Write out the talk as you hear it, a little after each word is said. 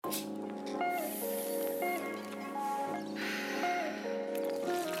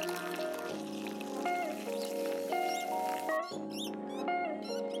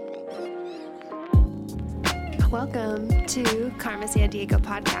Welcome to Karma San Diego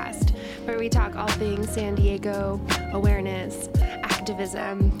podcast, where we talk all things San Diego awareness,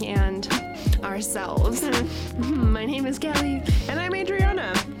 activism, and ourselves. My name is Kelly. And I'm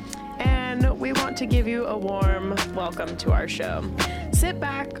Adriana. And we want to give you a warm welcome to our show. Sit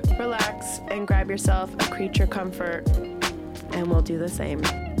back, relax, and grab yourself a creature comfort, and we'll do the same.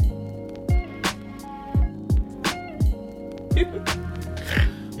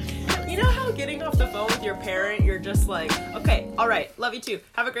 You know how getting off the phone with your parent, you're just like, okay, all right, love you too.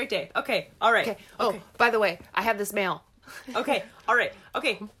 Have a great day. Okay, all right. Okay. Oh, by the way, I have this mail. Okay, all right.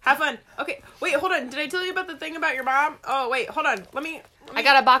 Okay, have fun. Okay, wait, hold on. Did I tell you about the thing about your mom? Oh, wait, hold on. Let me... I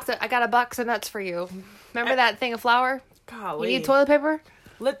got a box of nuts for you. Remember that thing of flour? Golly. You need toilet paper?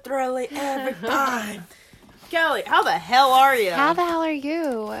 Literally every time. Kelly, how the hell are you? How the hell are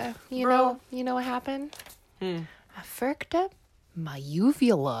you? You Bro. know what happened? I fricked up my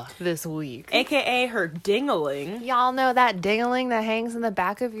uvula this week. AKA her dingaling. Y'all know that dingling that hangs in the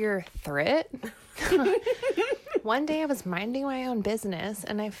back of your throat? One day I was minding my own business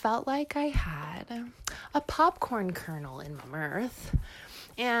and I felt like I had a popcorn kernel in my mouth.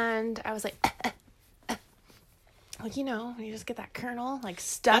 And I was like, like, you know, you just get that kernel like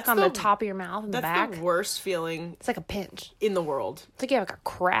stuck That's on the- the top of your mouth and the back. That's the worst feeling It's like a pinch. in the world. It's like you have like a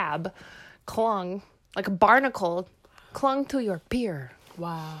crab clung, like a barnacle clung to your beer.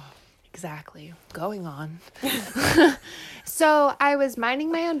 Wow. Exactly. Going on. So I was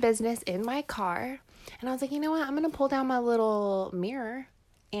minding my own business in my car. And I was like, you know what? I'm going to pull down my little mirror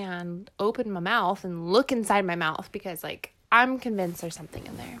and open my mouth and look inside my mouth because, like, I'm convinced there's something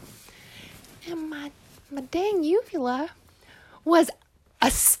in there. And my dang uvula was a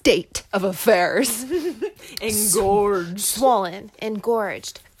state of affairs. Engorged. Swollen,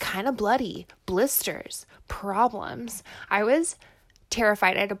 engorged, kind of bloody, blisters, problems. I was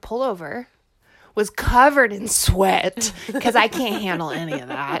terrified. I had to pull over, was covered in sweat because I can't handle any of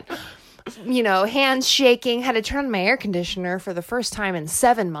that. You know, hands shaking, had to turn on my air conditioner for the first time in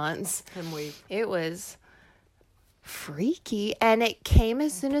 7 months. And we... It was freaky, and it came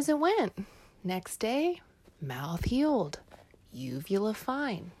as soon as it went. Next day, mouth healed, uvula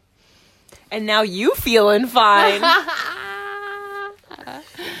fine. And now you feeling fine.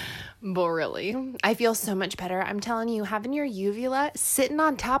 But really, I feel so much better. I'm telling you, having your uvula sitting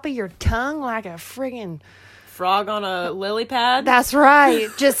on top of your tongue like a friggin'... Frog on a lily pad. That's right.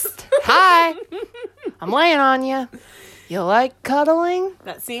 Just, hi, I'm laying on you. You like cuddling?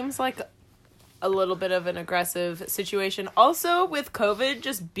 That seems like a little bit of an aggressive situation. Also, with COVID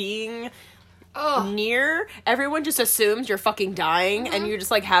just being near, everyone just assumes you're fucking dying and you just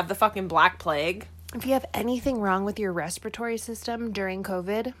like have the fucking Black Plague. If you have anything wrong with your respiratory system during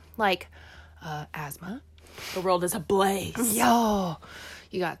COVID, like asthma, The world is ablaze. yo,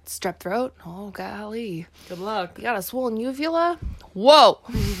 you got strep throat, oh golly, Good luck. you got a swollen uvula, whoa,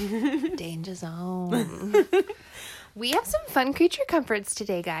 danger zone. We have some fun creature comforts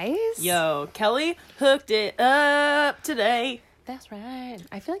today, guys. Yo, Kelly hooked it up today. That's right.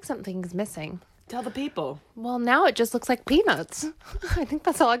 I feel like something's missing. Tell the people. Well, now it just looks like peanuts. I think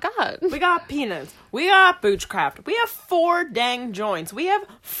that's all I got. We got peanuts. We got Boochcraft. We have 4 dang joints. We have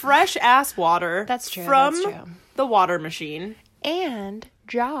fresh ass water. That's true, From that's true. the water machine. And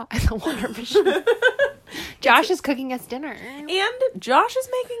Josh, the water machine. Josh is cooking us dinner. And Josh is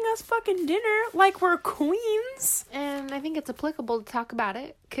making us fucking dinner like we're queens. And I think it's applicable to talk about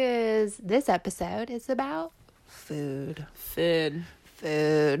it because this episode is about food. Food.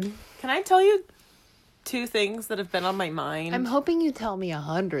 Food. Can I tell you 2 things that have been on my mind? I'm hoping you tell me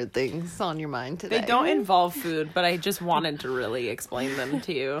 100 things on your mind today. They don't involve food, but I just wanted to really explain them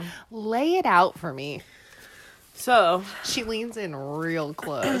to you. Lay it out for me. So, She leans in real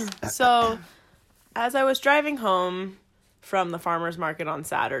close. as I was driving home from the farmer's market on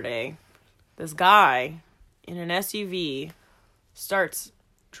Saturday, this guy in an SUV starts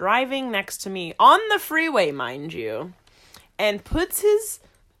driving next to me on the freeway, mind you, and puts his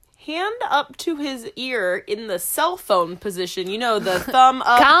hand up to his ear in the cell phone position, you know, the thumb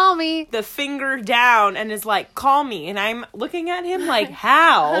up, Call me. the finger down, and is like, call me. And I'm looking at him like,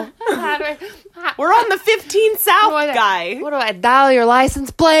 how? How do I, We're on the 15 South, what do I- guy. What do I dial your license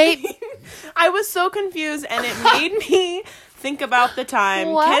plate? I was so confused, and it made me think about the time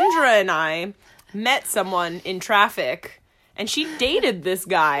What? Kendra and I met someone in traffic, and she dated this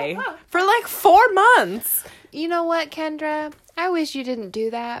guy for like 4 months. You know what, Kendra? I wish you didn't do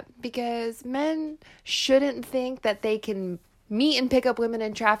that because men shouldn't think that they can meet and pick up women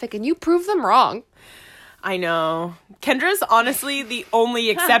in traffic, and you prove them wrong. I know. Kendra's honestly the only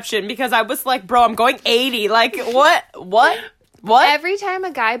exception because I was like, bro, I'm going 80. Like, what? What? Every time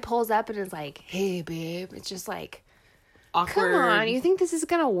a guy pulls up and is like, hey, babe, it's just like, Awkward. come on, you think this is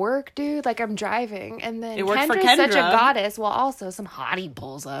gonna work, dude? Like, I'm driving, and then It worked for Kendra's such a Kendra. goddess. Well, also some hottie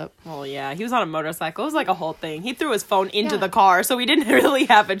pulls up. Well, yeah, he was on a motorcycle. It was like a whole thing. He threw his phone into Yeah. the car, so we didn't really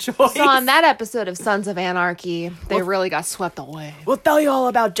have a choice. So on that episode of Sons of Anarchy, they really got swept away. We'll tell you all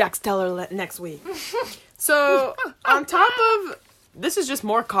about Jax Teller next week. So, on top of... This is just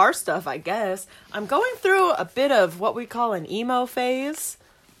more car stuff, I guess. I'm going through a bit of what we call an emo phase.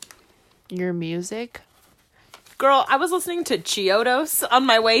 Your music? Girl, I was listening to Chiodos on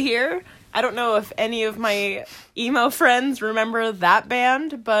my way here. I don't know if any of my emo friends remember that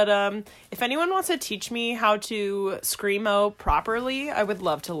band, but if anyone wants to teach me how to screamo properly, I would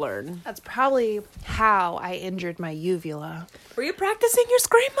love to learn. That's probably how I injured my uvula. Were you practicing your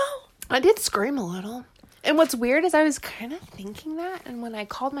screamo? I did scream a little. And what's weird is I was kind of thinking that, and when I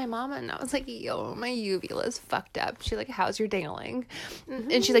called my mama and I was like, yo, my uvula's fucked up. She's like, how's your dingling?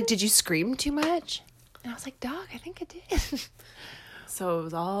 And she's like, did you scream too much? And I was like, dog, I think I did. So it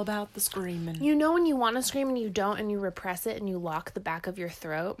was all about the screaming. You know when you want to scream and you don't, and you repress it and you lock the back of your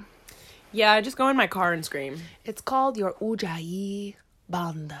throat? Yeah, I just go in my car and scream. It's called your ujjayi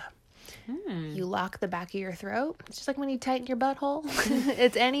bandha. You lock the back of your throat. It's just like when you tighten your butthole.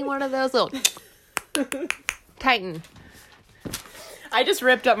 It's any one of those little tighten. I just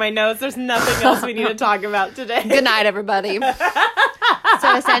ripped up my notes. There's nothing else we need to talk about today. Good night, everybody.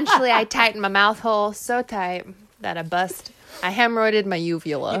 So essentially, I tightened my mouth hole so tight that I hemorrhoided my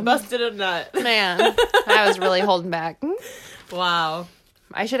uvula. Busted a nut. Man, I was really holding back. Wow.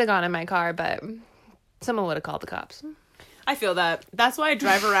 I should have gone in my car, but someone would have called the cops. I feel that. That's why I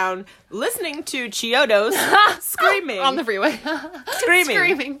drive around listening to Chiodos screaming. On the freeway.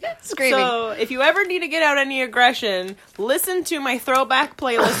 Screaming. Screaming. So if you ever need to get out any aggression, listen to my throwback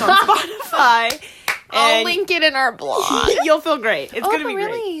playlist on Spotify. I'll And link it in our blog. you'll feel great. It's gonna be great.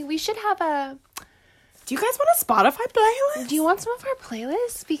 really? We should have a... Do you guys want a Spotify playlist? Do you want some of our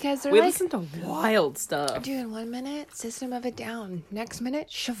playlists? Because they're We like... listen to wild stuff. Dude, 1 minute, System of a Down. Next minute,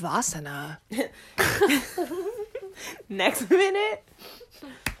 Shavasana. Next minute,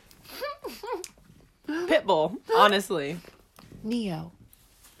 Pitbull. Honestly, Neo.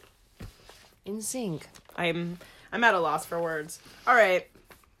 In sync. I'm at a loss for words. All right,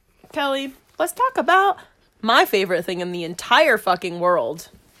 Kelly, let's talk about my favorite thing in the entire fucking world: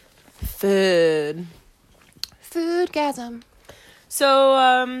 food. Foodgasm. So,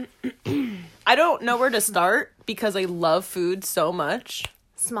 I don't know where to start because I love food so much.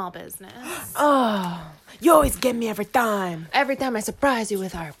 Small business. Oh, you always get me every time. Every time I surprise you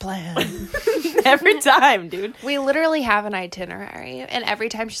with our plan. Every time, dude. We literally have an itinerary, and every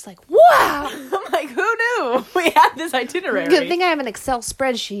time she's like, wow! I'm like, who knew we had this itinerary? Good thing I have an Excel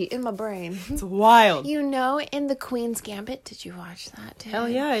spreadsheet in my brain. It's wild. You know, in The Queen's Gambit, did you watch that too? Hell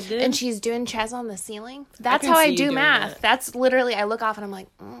yeah, I did. And she's doing chess on the ceiling. That's can how see I you do doing math. that. That's literally, I look off and I'm like,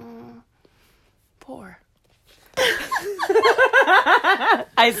 poor.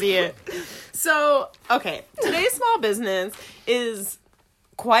 I see it. So, okay, today's small business is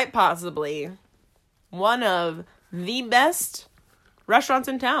quite possibly one of the best restaurants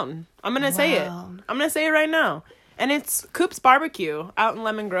in town. I'm going to say it. Wow. I'm going to say it right now. And it's Coop's Barbecue out in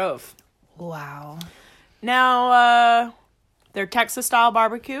Lemon Grove. Wow. Now, they're Texas-style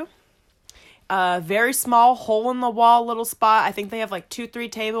barbecue. Very small, hole-in-the-wall little spot. I think they have like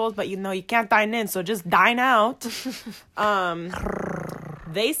 2-3 tables, but you know you can't dine in, so just dine out.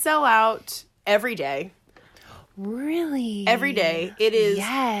 They sell out every day. Really? Every day. It is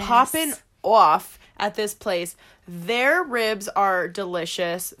Yes. popping off at this place. Their ribs are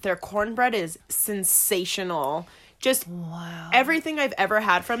delicious. Their cornbread is sensational. Just Wow. everything I've ever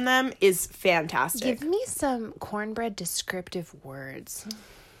had from them is fantastic. Give me some cornbread descriptive words.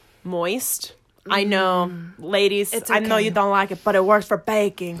 Moist. I know, ladies, It's I know okay. you don't like it, but it works for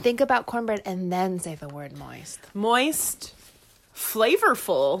baking. Think about cornbread and then say the word moist. Moist,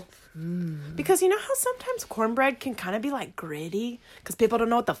 flavorful. Because you know how sometimes cornbread can kind of be like gritty because people don't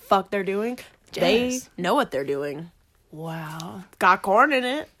know what the fuck they're doing? They Yes. know what they're doing. Wow. Got corn in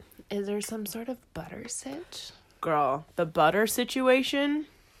it. Is there some sort of butter sitch? Girl, the butter situation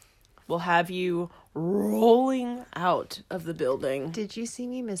will have you rolling out of the building. Did you see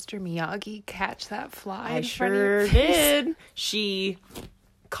me, Mr. Miyagi, catch that fly? I in front of your sure face? did. She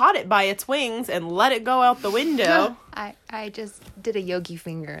caught it by its wings and let it go out the window. I just did a yogi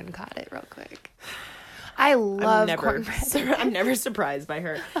finger and caught it real quick. I love cornbread. I'm never surprised by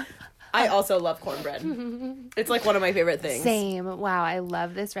her. I also love cornbread. It's like one of my favorite things. Same. Wow, I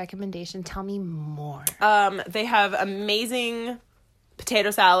love this recommendation. Tell me more. They have amazing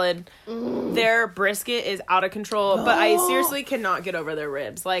potato salad. Their brisket is out of control, but I seriously cannot get over their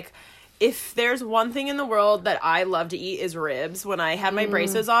ribs. Like, if there's one thing in the world that I love to eat is ribs. When I had my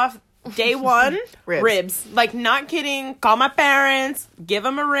braces off, day one, ribs. Like, not kidding. Call my parents, give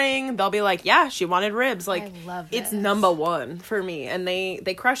them a ring. They'll be like, yeah, she wanted ribs. Like, I love it's this. number one for me, and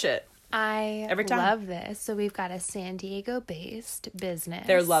they crush it. Every time. love this. So we've got a San Diego-based business.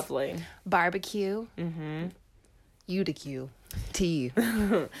 They're lovely. Barbecue. Mm-hmm. UDQ. Tea.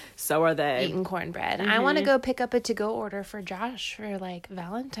 So are they. Eating cornbread. I want to go pick up a to-go order for Josh for, like,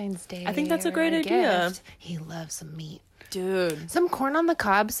 Valentine's Day. I think that's a or great idea. gift. He loves some meat. Dude. Some corn on the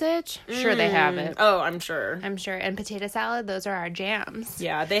cob sitch. Sure, they have it. Oh, I'm sure. I'm sure. And potato salad, those are our jams.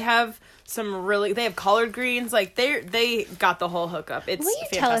 Yeah, they have they have collard greens. Like, they got the whole hookup. It's Will you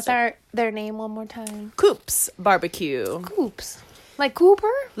fantastic. tell us their name one more time? Coops Barbecue. Coops. Like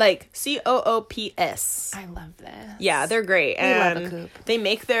Cooper? Like Coops. I love this. Yeah, they're great. We love And a Coop. they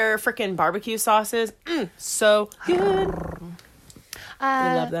make their freaking barbecue sauces. So good. We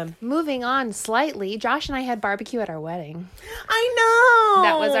love them. Moving on slightly, Josh and I had barbecue at our wedding. I know.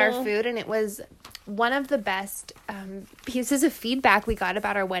 That was our food, and it was one of the best pieces of feedback we got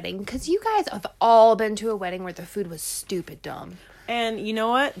about our wedding, because you guys have all been to a wedding where the food was stupid dumb. And you know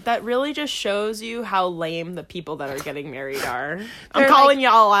what? That really just shows you how lame the people that are getting married are. I'm They're calling like-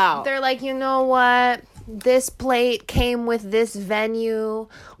 y'all out. They're like, you know what? This plate came with this venue,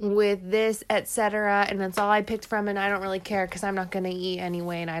 with this, etc., and that's all I picked from, and I don't really care because I'm not going to eat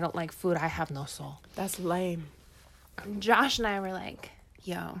anyway, and I don't like food. I have no soul. That's lame. Josh and I were like,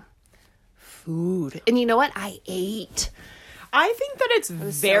 yo, food. And you know what? I ate. I think that it's so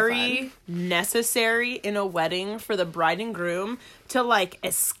very necessary in a wedding for the bride and groom to, like,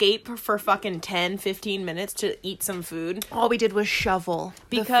 escape for fucking 10, 15 minutes to eat some food. All we did was shovel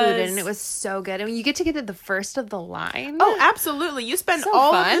the Because- food, and it was so good. And you get to get it the first of the line. Oh, absolutely. You spend So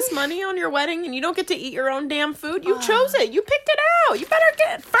all fun. of this money on your wedding and you don't get to eat your own damn food. You chose it. You picked it out. You better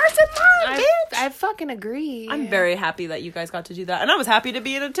get first in line, bitch. I fucking agree. I'm very happy that you guys got to do that. And I was happy to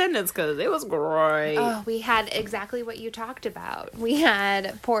be in attendance because it was great. Oh, we had exactly what you talked about. We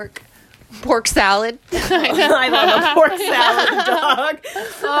had pork salad. I love a pork salad, dog.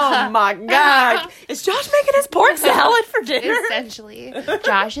 Oh my God. Is Josh making his pork salad for dinner? Essentially,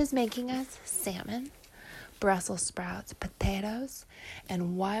 Josh is making us salmon, Brussels sprouts, potatoes,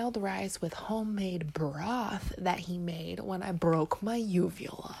 and wild rice with homemade broth that he made when I broke my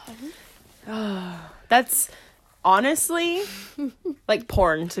uvula. That's honestly like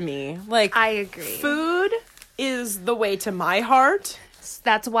porn to me. Like, I agree. food is the way to my heart.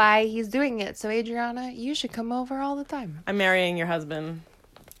 That's why he's doing it. So, Adriana, you should come over all the time. I'm marrying your husband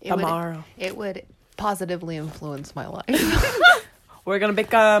It would- tomorrow. It would positively influence my life. We're gonna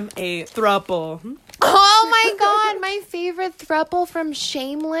become a throuple. Oh my god, my favorite throuple from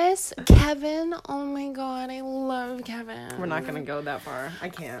Shameless, Kevin. Oh my god, I love Kevin. We're not gonna go that far. I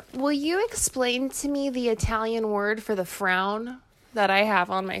can't. Will you explain to me the Italian word for the frown that I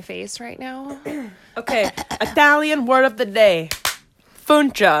have on my face right now? Okay, Italian word of the day.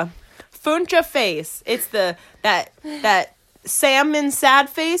 Funcia. Funcia face. It's that salmon sad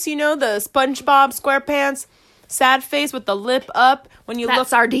face, you know, the SpongeBob SquarePants sad face with the lip up when you That look.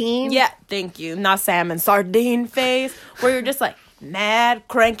 sardine? Yeah, thank you. Not salmon, sardine face, where you're just like mad,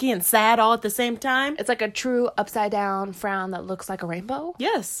 cranky, and sad all at the same time. It's like a true upside down frown that looks like a rainbow.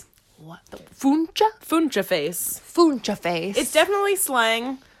 Yes, What the Funcia? Funcia face. Funcia face. It's definitely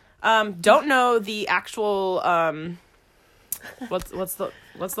slang. Don't know the actual what's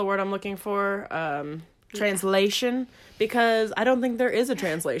the word I'm looking for? Translation, because I don't think there is a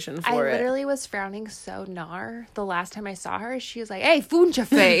translation I for it. literally was frowning so gnar the last time I saw her. She was like, "Hey, Funcia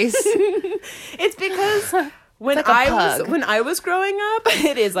face." It's because when like a pug. when I was growing up,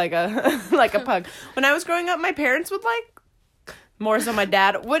 it is like a like a pug. When I was growing up, my parents would more so my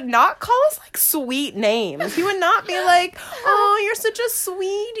dad would not call us like sweet names. He would not be like, "Oh, you're such a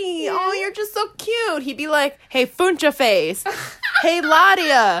sweetie. Oh, you're just so cute." He'd be like, "Hey, Funcia face. Hey,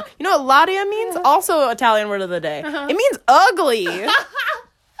 Ladia." You know what Ladia means? Also Italian word of the day. It means ugly.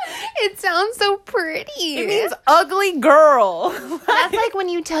 It sounds so pretty. It means ugly girl. That's like when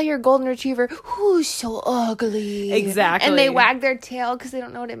you tell your golden retriever, "Who's so ugly?" Exactly. And they wag their tail because they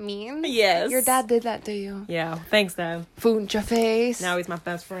don't know what it means. Yes. Your dad did that to you. Yeah, thanks, Dad. Funcia face. Now he's my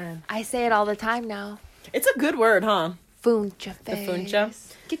best friend. I say it all the time now. It's a good word, huh? Funcia face. funcia?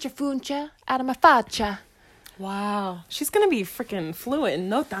 Get your funcia out of my faccia. Wow. She's gonna be freaking fluent in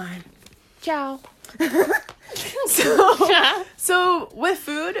no time. Ciao. So with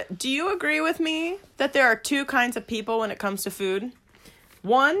food, do you agree with me that there are two kinds of people when it comes to food?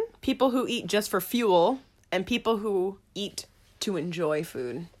 One, people who eat just for fuel, and people who eat to enjoy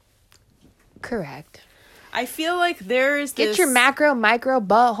food. Correct. I feel like there is this... Get your macro, micro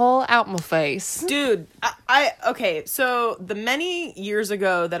butthole out my face. Dude, okay, so the many years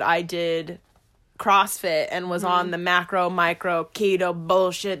ago that I did CrossFit and was on the macro, micro, keto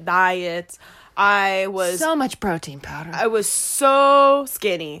bullshit diets, I was... So much protein powder. I was so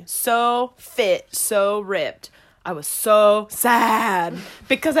skinny, so fit, so ripped. I was so sad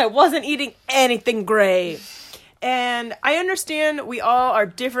because I wasn't eating anything great. And I understand we all are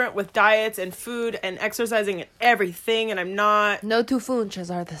different with diets and food and exercising and everything, and I'm not... No two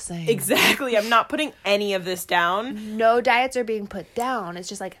funchas are the same. Exactly. I'm not putting any of this down. No diets are being put down. It's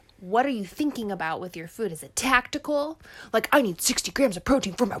just like, what are you thinking about with your food? Is it tactical? Like, I need 60 grams of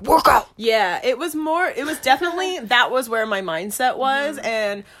protein for my workout. Yeah, it was definitely, that was where my mindset was,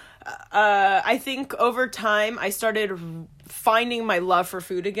 and I think over time I started finding my love for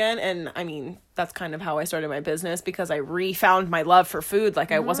food again, and I mean, that's kind of how I started my business, because I refound my love for food.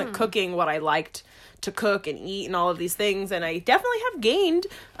 Like, I wasn't cooking what I liked to cook and eat and all of these things, and I definitely have gained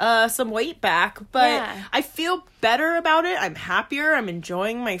some weight back, but I feel better about it. I'm happier. I'm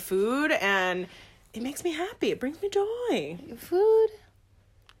enjoying my food, and it makes me happy. It brings me joy. Food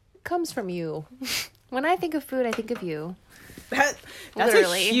comes from you. When I think of food, I think of you. That's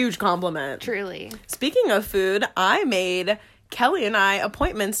Literally. a huge compliment. Truly. Speaking of food, I made Kelly and I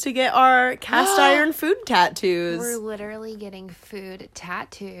appointments to get our cast iron food tattoos. We're literally getting food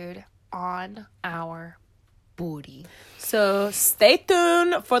tattooed on our booty. So stay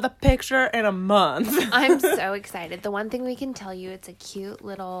tuned for the picture in a month. I'm so excited. The one thing we can tell you, it's a cute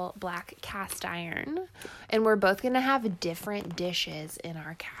little black cast iron. And we're both going to have different dishes in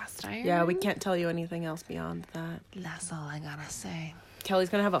our cast iron. Yeah, we can't tell you anything else beyond that. That's all I gotta say. Kelly's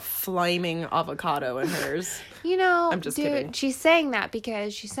gonna have a flaming avocado in hers. You know, I'm just dude, kidding. She's saying that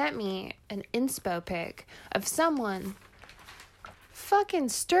because she sent me an inspo pic of someone fucking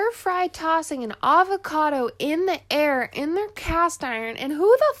stir-fry tossing an avocado in the air in their cast iron. And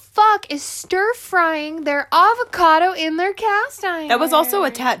who the fuck is stir-frying their avocado in their cast iron? That was also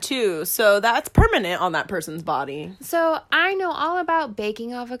a tattoo, so that's permanent on that person's body. So I know all about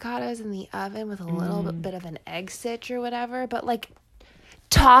baking avocados in the oven with a little bit of an egg stitch or whatever, but like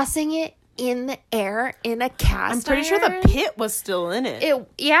tossing it in the air in a cast I'm pretty sure iron, the pit was still in it. it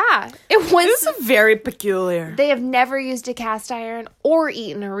was. It was very peculiar. They have never used a cast iron or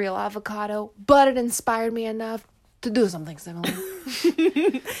eaten a real avocado, but it inspired me enough to do something similar.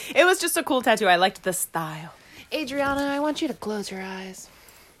 It was just a cool tattoo. I liked the style. Adriana, I want you to close your eyes.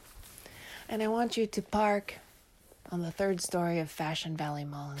 And I want you to park on the 3rd story of Fashion Valley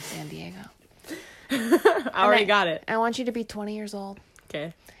Mall in San Diego. I already got it. I want you to be 20 years old.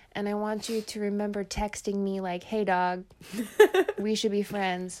 Okay. And I want you to remember texting me like, hey, dog, we should be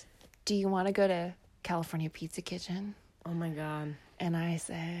friends. Do you want to go to California Pizza Kitchen? Oh, my God. And I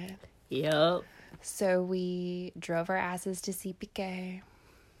said, Yep. so we drove our asses to CPK,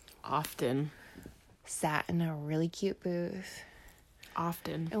 Often. sat in a really cute booth,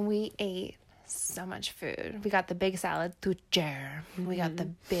 Often. and we ate so much food. We got the big salad, tucher. We got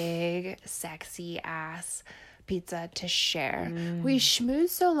the big, sexy ass pizza to share. We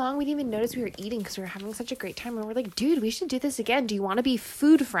schmoozed so long we didn't even notice we were eating because we were having such a great time. And we're like, dude, we should do this again. Do you want to be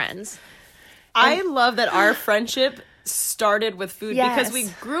food friends? I love that our friendship started with food because we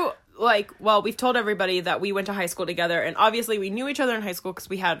grew like, well, we've told everybody that we went to high school together, and obviously we knew each other in high school because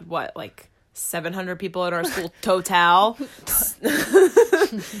we had 700 people at our school total.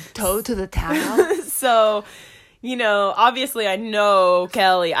 Toe to the towel. So, obviously I know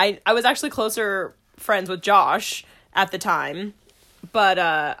Kelly. I was actually closer friends with Josh at the time,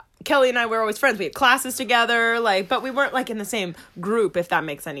 but Kelly and I were always friends. We had classes together, but we weren't in the same group, if that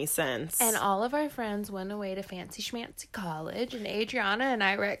makes any sense. And all of our friends went away to fancy schmancy college, and Adriana and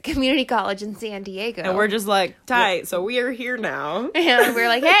I were at community college in San Diego. And we're just tight, so we are here now. And we're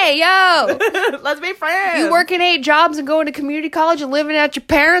like, hey, yo, let's be friends. you working 8 jobs and going to community college and living at your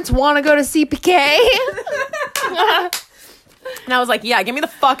parents, want to go to CPK? And I was like, yeah, get me the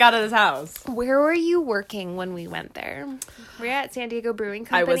fuck out of this house. Where were you working when we went there? Were you at San Diego Brewing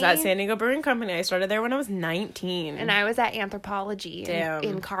Company? I was at San Diego Brewing Company. I started there when I was 19. And I was at Anthropology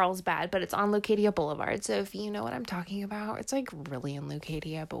in Carlsbad, but it's on Leucadia Boulevard. So if you know what I'm talking about, it's really in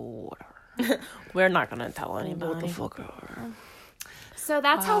Leucadia, but whatever. We're not going to tell anybody. What the fuck are. So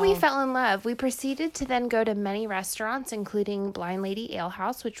that's how we fell in love. We proceeded to then go to many restaurants, including Blind Lady Ale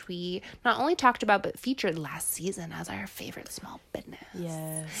House, which we not only talked about, but featured last season as our favorite small business.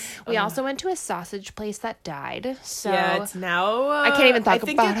 Yes. We also went to a sausage place that died. So yeah, it's now... I can't even talk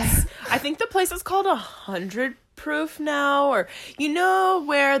about it. I think the place is called 100 Proof now, or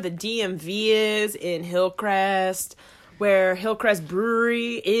where the DMV is in Hillcrest, where Hillcrest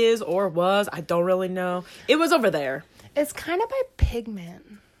Brewery is or was. I don't really know. It was over there. It's kind of by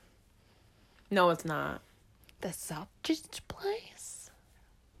Pigment. No, it's not. The sausage place?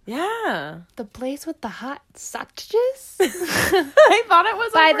 Yeah. The place with the hot sausages? I thought it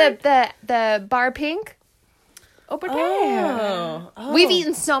was By over... the Bar Pink? Over there. Oh. We've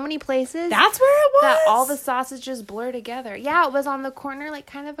eaten so many places. That's where it was? That all the sausages blur together. Yeah, it was on the corner, like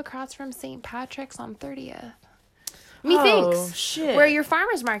kind of across from St. Patrick's on 30th. Methinks. Shit. Where your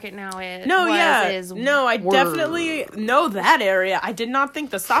farmer's market now is. No, yeah. Is no, I word. definitely know that area. I did not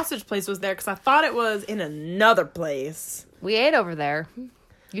think the sausage place was there because I thought it was in another place. We ate over there.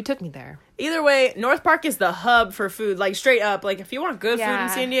 You took me there. Either way, North Park is the hub for food. Like, straight up. Like, if you want good food in Yeah.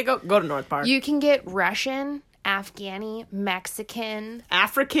 San Diego, go to North Park. You can get Russian, Afghani, Mexican,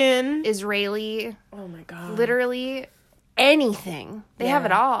 African. Israeli, Oh, my God. literally anything. They have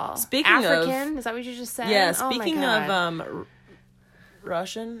it all. Speaking of- African, is that what you just said? Yeah, Oh my speaking God. of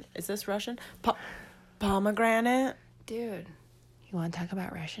Russian, is this Russian? Pomegranate? Dude, you want to talk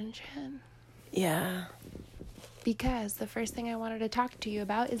about Russian shit? Yeah. Because the first thing I wanted to talk to you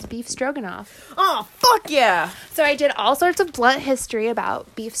about is beef stroganoff. Oh, fuck yeah! So I did all sorts of blunt history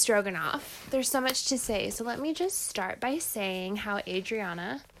about beef stroganoff. There's so much to say, so let me just start by saying how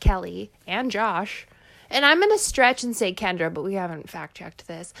Adriana, Kelly, and Josh, and I'm going to stretch and say Kendra, but we haven't fact-checked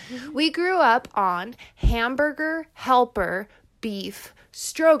this. We grew up on Hamburger Helper beef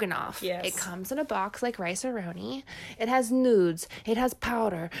stroganoff. Yes. It comes in a box like Rice-A-Roni. It has nudes. It has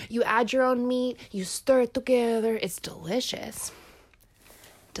powder. You add your own meat. You stir it together. It's delicious.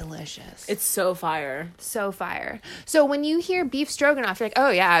 Delicious. It's so fire. So fire. So when you hear beef stroganoff, you're like, oh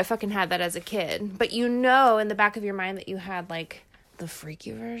yeah, I fucking had that as a kid. But you know in the back of your mind that you had like the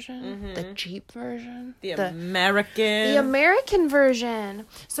freaky version, the cheap version, The American. the American version.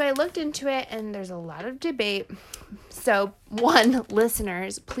 So I looked into it and there's a lot of debate. So, one,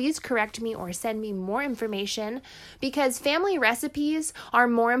 listeners, please correct me or send me more information because family recipes are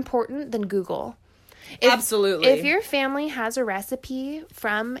more important than Google. Absolutely. If your family has a recipe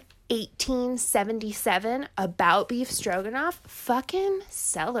from 1877 about beef stroganoff, fucking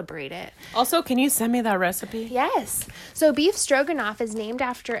celebrate it. Also, can you send me that recipe? Yes. So beef stroganoff is named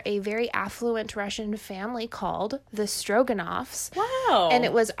after a very affluent Russian family called the Stroganoffs. Wow. And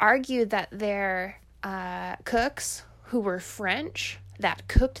it was argued that their cooks, who were French, that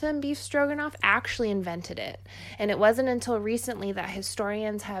cooked them beef stroganoff, actually invented it. And it wasn't until recently that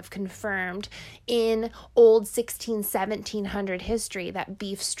historians have confirmed in old 1700 history that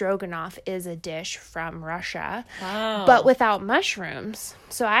beef stroganoff is a dish from Russia, but without mushrooms.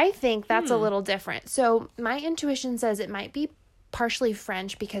 So I think that's a little different. So my intuition says it might be partially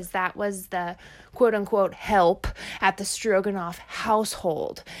French because that was the quote-unquote help at the Stroganoff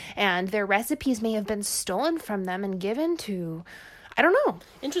household. And their recipes may have been stolen from them and given to, I don't know.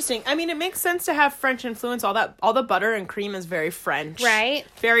 Interesting. I mean, it makes sense to have French influence. All the butter and cream is very French. Right?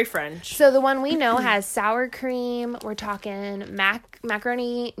 Very French. So the one we know has sour cream. We're talking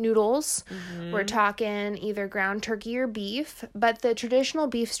macaroni noodles. We're talking either ground turkey or beef. But the traditional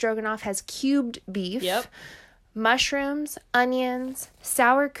beef stroganoff has cubed beef. Yep. Mushrooms, onions,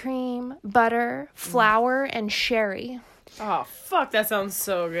 sour cream, butter, flour, and sherry. Oh, fuck. That sounds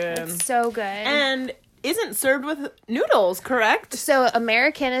so good. So good. And isn't served with noodles, correct? So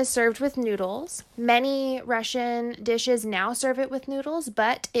American is served with noodles. Many Russian dishes now serve it with noodles,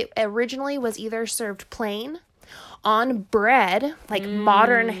 but it originally was either served plain, on bread, like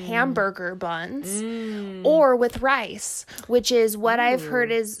modern hamburger buns, or with rice, which is what I've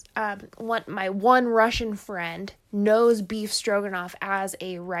heard is what my one Russian friend knows beef stroganoff as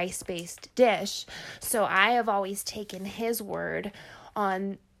a rice-based dish. So I have always taken his word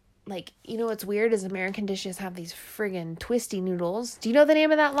on, like, you know what's weird is American dishes have these friggin' twisty noodles. Do you know the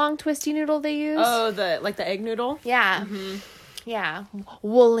name of that long twisty noodle they use? Oh, the egg noodle? Yeah. Yeah.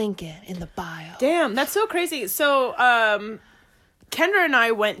 We'll link it in the bio. Damn, that's so crazy. So, Kendra and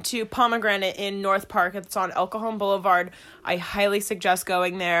I went to Pomegranate in North Park. It's on El Cajon Boulevard. I highly suggest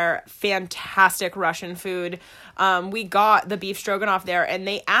going there. Fantastic Russian food. We got the beef stroganoff there, and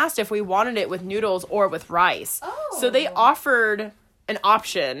they asked if we wanted it with noodles or with rice. Oh. So they offered an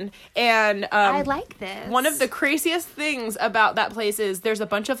option, and I like this. one of the craziest things about that place is there's a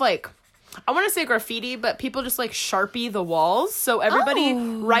bunch of, like, I want to say graffiti, but people just like Sharpie the walls. So everybody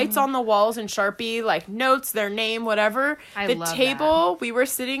writes on the walls in Sharpie, like notes, their name, whatever. I the love table we were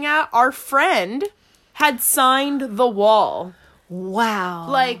sitting at, our friend had signed the wall. Wow.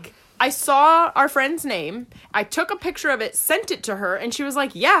 Like, I saw our friend's name. I took a picture of it, sent it to her, and she was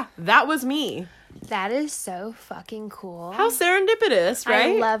like, yeah, that was me. That is so fucking cool. How serendipitous,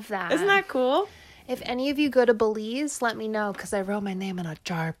 right? I love that. Isn't that cool? If any of you go to Belize, let me know, because I wrote my name in a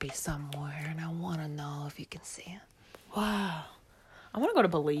Sharpie somewhere, and I want to know if you can see it. Wow. I want to go to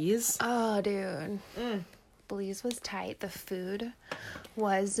Belize. Oh, dude. Belize was tight. The food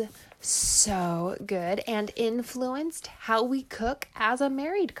was so good and influenced how we cook as a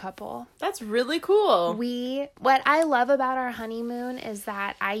married couple. That's really cool. What I love about our honeymoon is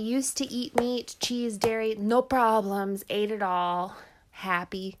that I used to eat meat, cheese, dairy, no problems, ate it all.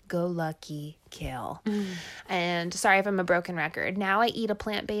 Happy, go lucky, kill. And sorry if I'm a broken record. Now I eat a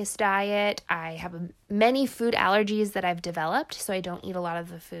plant-based diet. I have many food allergies that I've developed, so I don't eat a lot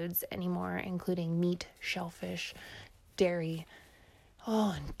of the foods anymore, including meat, shellfish, dairy,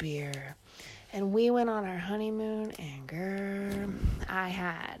 and beer. And we went on our honeymoon, and girl, I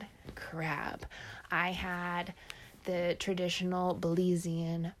had crab. I had the traditional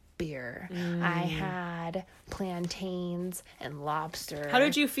Belizean beer. I had plantains and lobster. How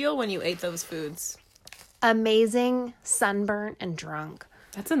did you feel when you ate those foods? Amazing, sunburnt, and drunk.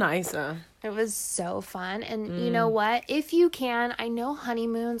 That's a nice. It was so fun. And you know what? If you can, I know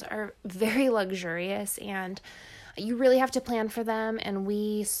honeymoons are very luxurious and you really have to plan for them. And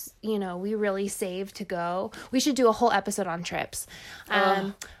we really save to go. We should do a whole episode on trips.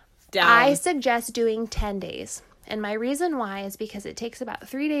 Down. I suggest doing 10 days. And my reason why is because it takes about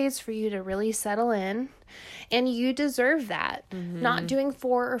 3 days for you to really settle in, and you deserve that. Not doing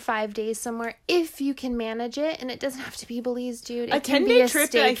 4 or 5 days somewhere if you can manage it, and it doesn't have to be Belize, dude. It can be a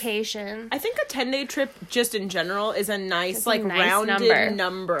staycation. I think a 10-day trip just in general is a nice, nice rounded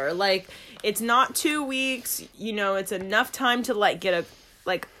number. Like, it's not 2 weeks, it's enough time to get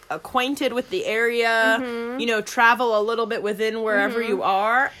acquainted with the area, travel a little bit within wherever you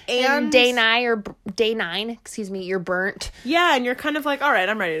are. And day 9, you're burnt. Yeah, and you're kind of like, all right,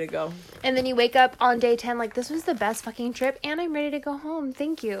 I'm ready to go. And then you wake up on day 10 like, this was the best fucking trip, and I'm ready to go home.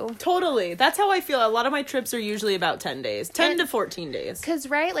 Thank you. Totally. That's how I feel. A lot of my trips are usually about 10 days. 10 to 14 days. Because,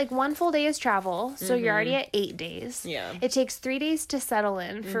 right, 1 full day is travel, so you're already at 8 days. Yeah. It takes 3 days to settle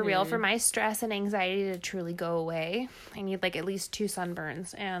in, for real, for my stress and anxiety to truly go away. I need, at least 2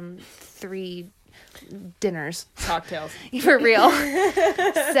 sunburns and 3 dinners. Cocktails. For real.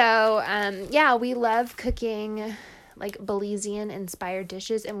 So, yeah, we love cooking Belizean inspired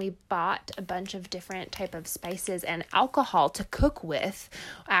dishes, and we bought a bunch of different type of spices and alcohol to cook with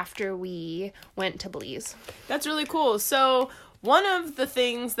after we went to Belize. That's really cool. So one of the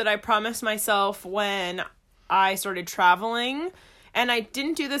things that I promised myself when I started traveling, and I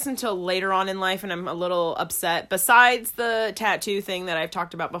didn't do this until later on in life, and I'm a little upset, besides the tattoo thing that I've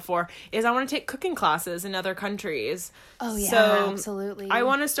talked about before, is I want to take cooking classes in other countries. Oh, yeah, so absolutely. I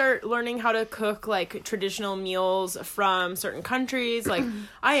want to start learning how to cook, traditional meals from certain countries.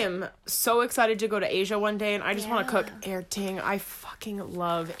 I am so excited to go to Asia one day, and I just want to cook everything. I fucking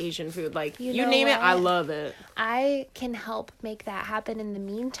love Asian food. You name it, I love it. I can help make that happen in the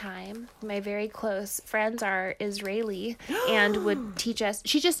meantime. My very close friends are Israeli and would teach us.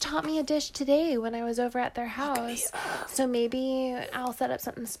 She just taught me a dish today when I was over at their house. So maybe I'll set up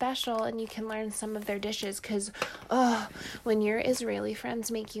something special and you can learn some of their dishes, because when your Israeli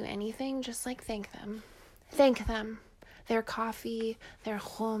friends make you anything, just thank them. Thank them. Their coffee, their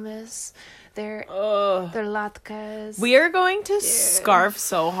hummus, their latkes. We are going to scarf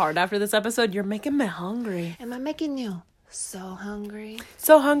so hard after this episode. You're making me hungry. Am I making you so hungry?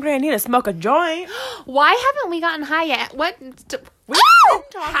 So hungry, I need to smoke a joint. Why haven't we gotten high yet? What?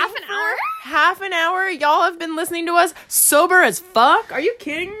 Half an hour? Half an hour? Y'all have been listening to us sober as fuck? Are you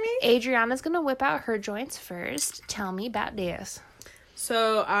kidding me? Adriana's gonna whip out her joints first. Tell me about this.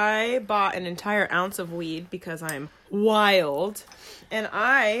 So I bought an entire ounce of weed because I'm wild. And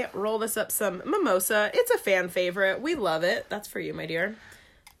I rolled us up some mimosa. It's a fan favorite. We love it. That's for you, my dear.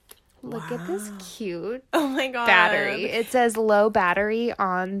 Look at this cute my God. battery. It says low battery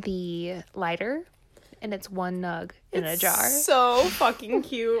on the lighter, and it's 1 nug in a jar. So fucking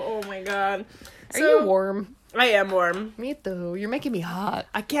cute. Oh my God. Are you warm? I am warm. Me too. You're making me hot.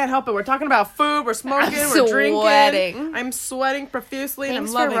 I can't help it. We're talking about food. We're smoking. I'm we're drinking. sweating. I'm sweating profusely. Thanks and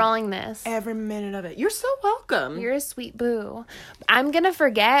I'm loving for rolling this. every minute of it. You're so welcome. You're a sweet boo. I'm going to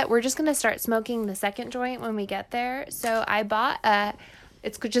forget. We're just going to start smoking the second joint when we get there. So I bought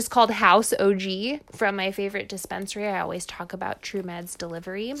it's just called House OG from my favorite dispensary. I always talk about True Meds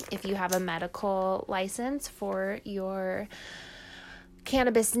Delivery. If you have a medical license for your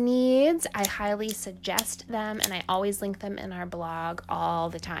cannabis needs, I highly suggest them, and I always link them in our blog all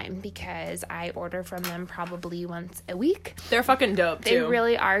the time because I order from them probably once a week. They're fucking dope, too. They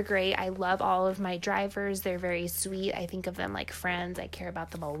really are great. I love all of my drivers. They're very sweet. I think of them like friends. I care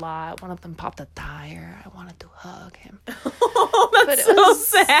about them a lot. One of them popped a tire. I wanted to hug him. Oh, that's so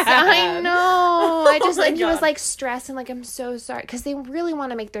sad. I know. I just, my like, he was, God. like, stressed and, like, I'm so sorry. Because they really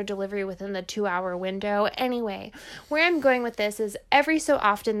want to make their delivery within the 2-hour window. Anyway, where I'm going with this is every so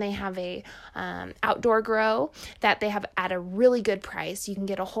often they have a outdoor grow that they have at a really good price. You can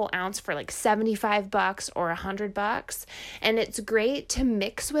get a whole ounce for, like, $75 or $100. And it's great to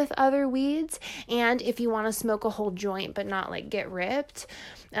mix with other weeds. And if you want to smoke a whole joint but not, like, get ripped,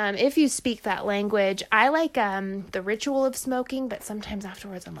 if you speak that language, I like the ritual of smoking, but sometimes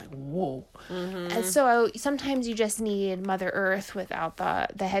afterwards I'm like, whoa. And so sometimes you just need Mother Earth without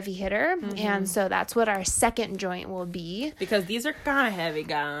the heavy hitter. And so that's what our second joint will be. Because these are kind of heavy,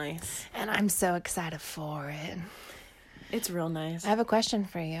 guys. And I'm so excited for it. It's real nice. I have a question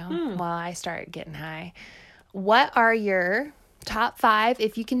for you while I start getting high. What are your top 5,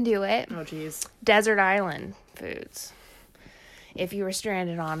 if you can do it, Oh, jeez. desert island foods? If you were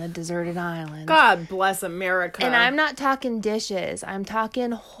stranded on a deserted island. God bless America. And I'm not talking dishes. I'm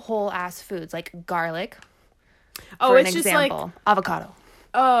talking whole ass foods like garlic. Oh, for it's an just example. Avocado.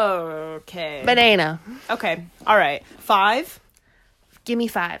 Okay. Banana. Okay. All right. 5. Give me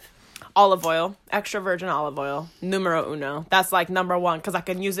 5. Olive oil. Extra virgin olive oil. Numero uno. That's like number 1 because I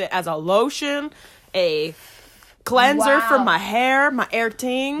can use it as a lotion, a cleanser for Wow. my hair, my air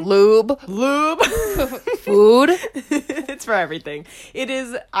ting. Lube. Food. It's for everything. It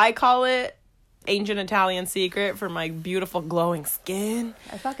is, I call it ancient Italian secret for my beautiful glowing skin.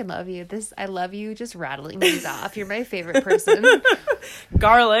 I fucking love you. I love you just rattling these off. You're my favorite person.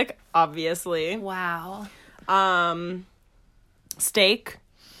 Garlic, obviously. Wow. Steak.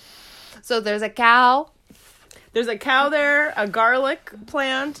 So there's a cow. There's a cow there, a garlic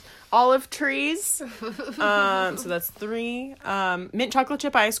plant, olive trees. So that's 3. Mint chocolate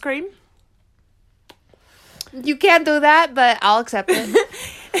chip ice cream. You can't do that, but I'll accept it.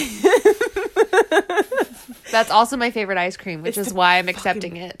 That's also my favorite ice cream, which is why I'm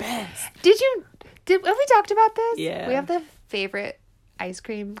accepting it. Best. Have we talked about this? Yeah. We have the favorite ice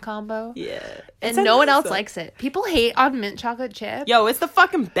cream combo. Yeah. And It's a no one nice else one. likes it. People hate on mint chocolate chip. Yo, it's the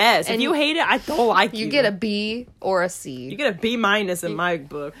fucking best. If And you hate it, I don't like you. You get a B or a C. You get a B- in my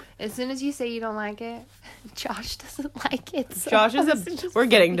book. As soon as you say you don't like it, Josh doesn't like it. So Josh is just- we're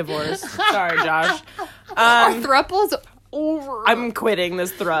getting divorced. Sorry, Josh. Our thruple's over. I'm quitting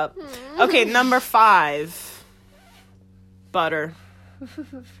this thrup. Okay, number 5. Butter.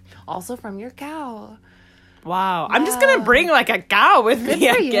 Also from your cow. Wow. I'm just gonna bring like a cow with me, Good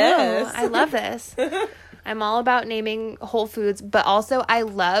I for you. guess. I love this. I'm all about naming whole foods, but also I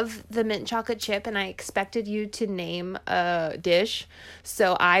love the mint chocolate chip, and I expected you to name a dish,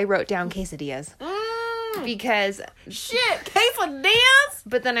 so I wrote down quesadillas. Because Shit, quesadillas?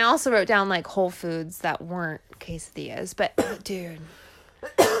 but then I also wrote down like whole foods that weren't quesadillas. But dude,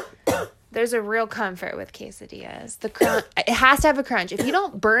 there's a real comfort with quesadillas. The crunch, it has to have a crunch. If you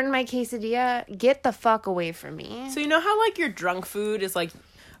don't burn my quesadilla, get the fuck away from me. So you know how like your drunk food is like,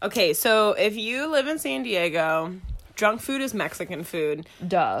 okay, so if you live in San Diego, drunk food is Mexican food.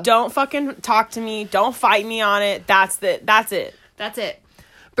 Duh. Don't fucking talk to me. Don't fight me on it. That's it. That's it.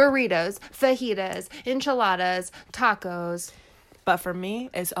 Burritos, fajitas, enchiladas, tacos. But for me,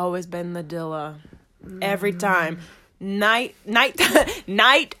 it's always been the Dilla. Every time. Night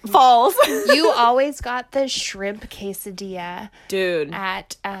falls. You always got the shrimp quesadilla Dude.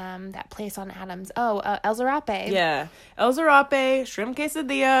 at that place on Adams. Oh, El Zarape. Yeah. El Zarape, shrimp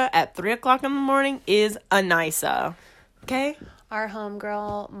quesadilla at 3 o'clock in the morning is a nicer. Okay? Our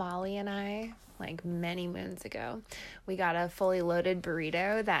homegirl Molly and I, like many moons ago, we got a fully loaded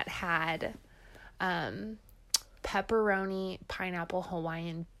burrito that had pepperoni, pineapple,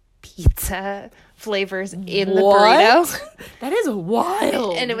 Hawaiian pizza flavors in the burrito. That is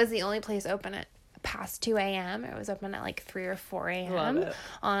wild. And it was the only place open at past 2 a.m. It was open at like 3 or 4 Love a.m. it.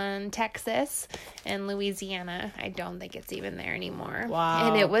 on Texas and Louisiana. I don't think it's even there anymore. Wow.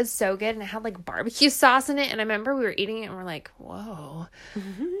 And it was so good. And it had like barbecue sauce in it. And I remember we were eating it and we're like, whoa,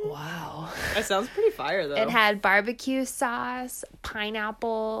 wow. That sounds pretty fire, though. It had barbecue sauce,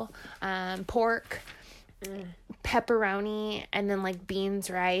 pineapple, pork, pepperoni, and then like beans,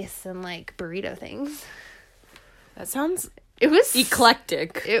 rice, and like burrito things. That sounds It was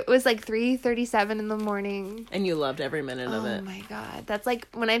eclectic. It was like 3:37 in the morning. And you loved every minute of Oh it. my god, that's like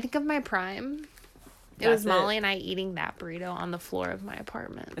when I think of my prime. It was That's it. Molly and I eating that burrito on the floor of my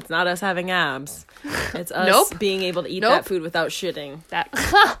apartment. It's not us having abs. It's us Nope. being able to eat Nope. that food without shitting. That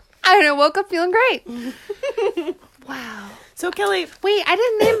I woke up feeling great. Wow. So Kelly, Wait, I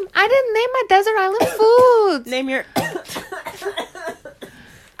didn't name my desert island foods. name your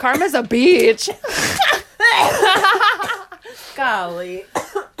Karma's a beach. golly.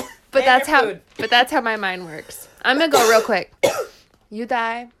 But Name your food. that's how my mind works. I'm gonna go real quick. You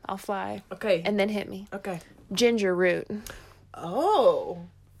die, I'll fly, Okay. and then hit me. Okay. Ginger root. Oh.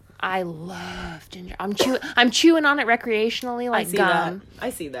 I love ginger. I'm chewing on it recreationally like I see gum. that. I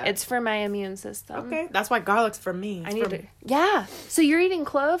see that. It's for my immune system. okay. That's why garlic's for me. I It's need for to. me. Yeah. So you're eating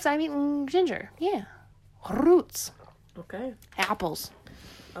cloves. I'm eating ginger. Yeah. Roots. Okay. Apples.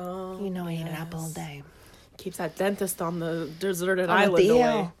 Oh. You know I eat an apple a day. Keeps that dentist on the deserted On the island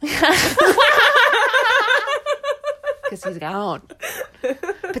away. Because he's gone.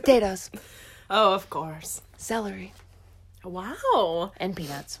 Potatoes. Oh, of course. Celery. Wow. And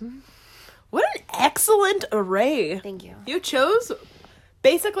peanuts. What an excellent array. Thank you. You chose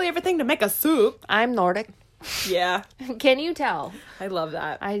basically everything to make a soup. I'm Nordic. Yeah. Can you tell? I love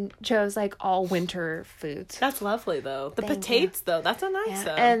that. I chose like all winter foods. That's lovely, though. The Thank potatoes, though, that's a nice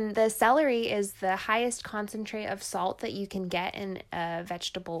Yeah. And the celery is the highest concentrate of salt that you can get in a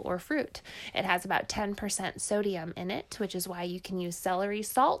vegetable or fruit. It has about 10% sodium in it, which is why you can use celery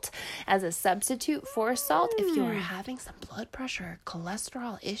salt as a substitute for salt. If you are having some blood pressure or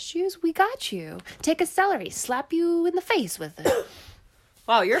cholesterol issues, we got you. Take a celery, slap you in the face with it.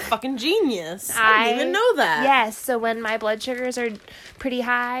 Wow, you're a fucking genius. I didn't even know that. Yes, so when my blood sugars are pretty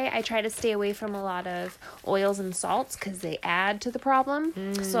high, I try to stay away from a lot of oils and salts because they add to the problem.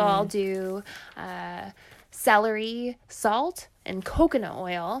 So I'll do celery salt and coconut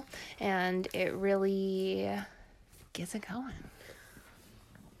oil, and it really gets it going.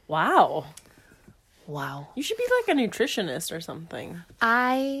 Wow. Wow. You should be like a nutritionist or something.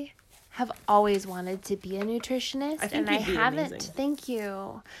 I have always wanted to be a nutritionist, I think and I you'd be haven't. amazing. Thank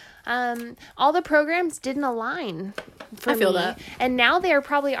you. All the programs didn't align for I feel me. that. And now there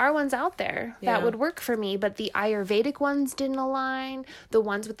probably are ones out there Yeah. that would work for me, but the Ayurvedic ones didn't align. The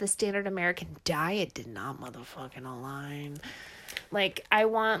ones with the standard American diet did not motherfucking align. Like, I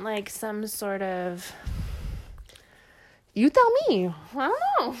want like some sort of... You tell me. I don't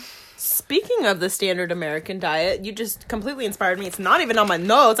know. Speaking of the standard American diet, you just completely inspired me. It's not even on my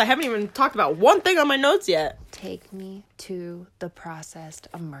notes. I haven't even talked about one thing on my notes yet. Take me to the processed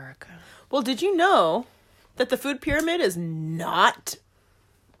America. Well, did you know that the food pyramid is not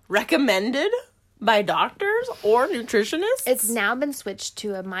recommended by doctors or nutritionists? It's now been switched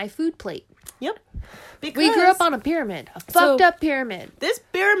to a My Food Plate. Yep. Because We grew up on a pyramid, a fucked up pyramid. this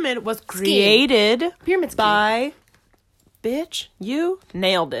pyramid was created Pyramid scheme. by... Bitch, you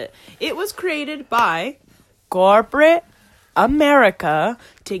nailed it. It was created by corporate America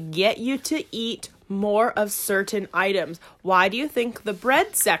to get you to eat more of certain items. Why do you think the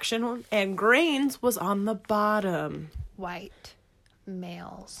bread section and grains was on the bottom? White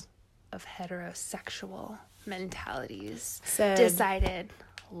males of heterosexual mentalities Said- decided,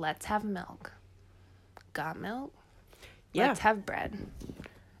 let's have milk. Got milk? Yeah. Let's have bread.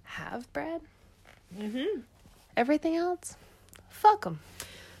 Have bread? Mm-hmm. Everything else? Fuck them.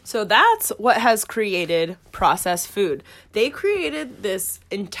 So that's what has created processed food. They created this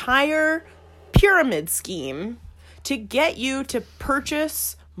entire pyramid scheme to get you to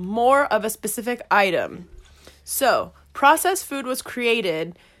purchase more of a specific item. So, processed food was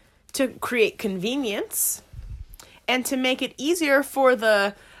created to create convenience and to make it easier for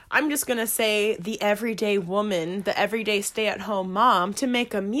the, I'm just going to say, the everyday woman, the everyday stay-at-home mom, to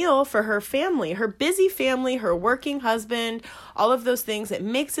make a meal for her family, her busy family, her working husband, all of those things. It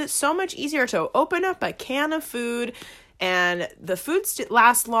makes it so much easier to open up a can of food and the food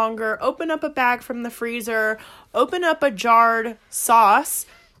lasts longer, open up a bag from the freezer, open up a jarred sauce,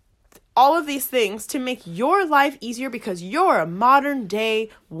 all of these things to make your life easier because you're a modern day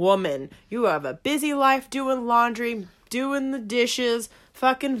woman. You have a busy life doing laundry, doing the dishes,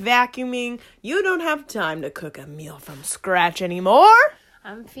 fucking vacuuming. You don't have time to cook a meal from scratch anymore.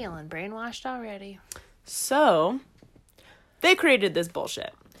 I'm feeling brainwashed already. So, they created this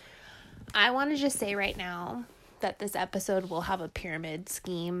bullshit. I want to just say right now that this episode will have a pyramid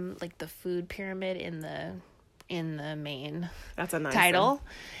scheme, like the food pyramid in the main That's a nice title. one.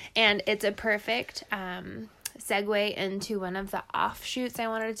 And it's a perfect segue into one of the offshoots I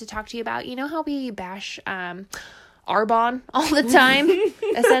wanted to talk to you about. You know how we bash Arbonne all the time,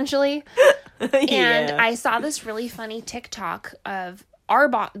 essentially? And Yeah. I saw this really funny TikTok of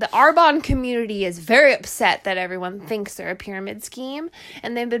the Arbonne community is very upset that everyone thinks they're a pyramid scheme,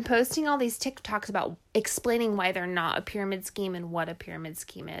 and they've been posting all these TikToks about explaining why they're not a pyramid scheme and what a pyramid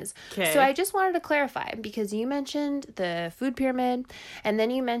scheme is. Okay. So I just wanted to clarify, because you mentioned the food pyramid, and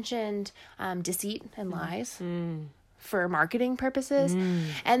then you mentioned deceit and lies for marketing purposes,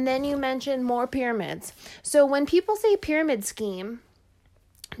 and then you mentioned more pyramids. So when people say pyramid scheme,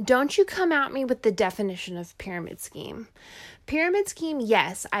 don't you come at me with the definition of pyramid scheme. Pyramid scheme,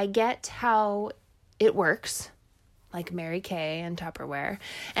 yes, I get how it works, like Mary Kay and Tupperware.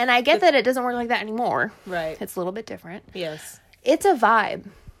 And I get that it doesn't work like that anymore. Right. It's a little bit different. Yes. It's a vibe.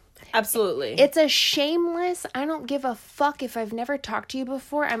 Absolutely. It's a shameless, I don't give a fuck if I've never talked to you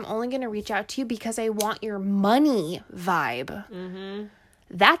before. I'm only going to reach out to you because I want your money vibe. Mm-hmm.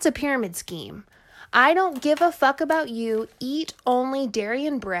 That's a pyramid scheme. I don't give a fuck about you. Eat only dairy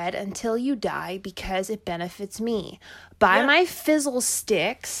and bread until you die because it benefits me. Buy my Fizzle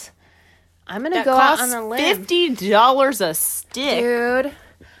sticks. I'm going to go out on a limb. $50 a stick. Dude,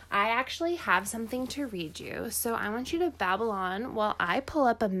 I actually have something to read you. So I want you to babble on while I pull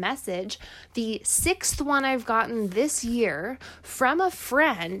up a message, the 6th one I've gotten this year from a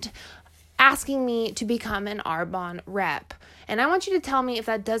friend asking me to become an Arbonne rep. And I want you to tell me if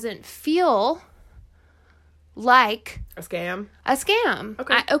that doesn't feel like A scam. a scam.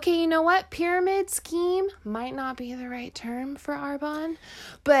 Okay. Okay, you know what? Pyramid scheme might not be the right term for Arbonne,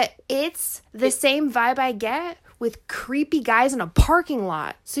 but it's the same vibe I get with creepy guys in a parking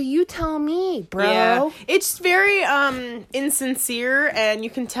lot. So you tell me, bro. Yeah. It's very insincere, and you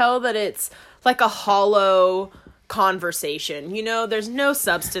can tell that it's like a hollow conversation. You know, there's no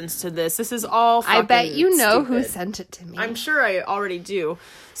substance to this. This is all fucking I bet you know who stupid. sent it to me. I'm sure I already do.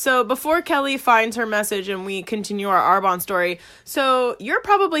 So before Kelly finds her message and we continue our Arbonne story, so you're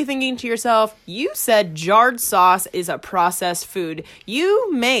probably thinking to yourself, you said jarred sauce is a processed food.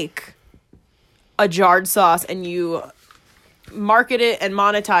 You make a jarred sauce and you market it and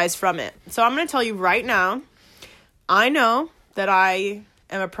monetize from it. So I'm going to tell you right now, I know that I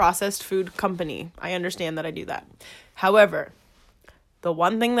am a processed food company. I understand that I do that. However, the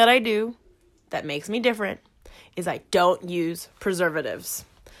one thing that I do that makes me different is I don't use preservatives.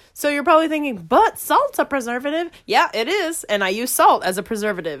 So you're probably thinking, but salt's a preservative. Yeah, it is. And I use salt as a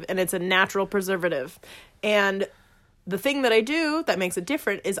preservative, and it's a natural preservative. And the thing that I do that makes it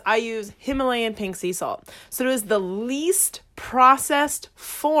different is I use Himalayan pink sea salt. So it is the least processed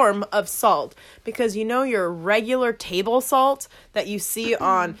form of salt, because you know your regular table salt that you see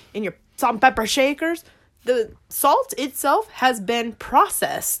in your salt and pepper shakers, the salt itself has been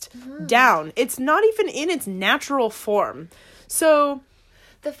processed down. It's not even in its natural form. So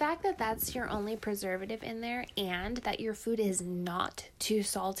the fact that that's your only preservative in there and that your food is not too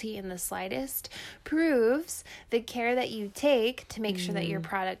salty in the slightest proves the care that you take to make sure that your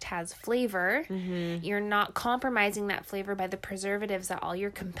product has flavor. Mm-hmm. You're not compromising that flavor by the preservatives that all your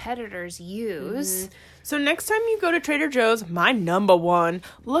competitors use. Mm-hmm. So next time you go to Trader Joe's, my number one,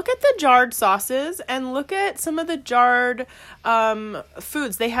 look at the jarred sauces and look at some of the jarred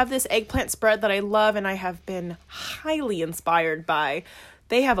foods. They have this eggplant spread that I love and I have been highly inspired by.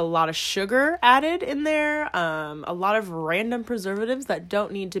 They have a lot of sugar added in there, a lot of random preservatives that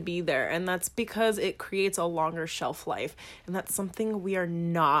don't need to be there. And that's because it creates a longer shelf life. And that's something we are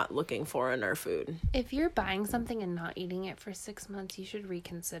not looking for in our food. If you're buying something and not eating it for 6 months, you should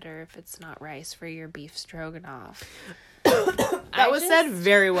reconsider if it's not rice for your beef stroganoff. That was said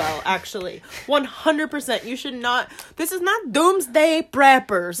very well, actually. 100%. You should not. This is not doomsday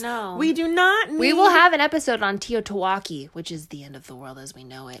preppers. No. We do not need. We will have an episode on Teotihuacan, which is the end of the world as we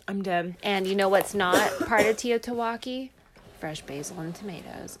know it. I'm dead. And you know what's not part of Teotihuacan? Fresh basil and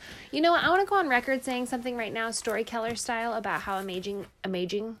tomatoes. You know what? I want to go on record saying something right now, Story Keller style, about how amazing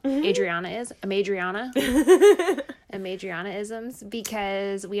Adriana is. Adriana-isms,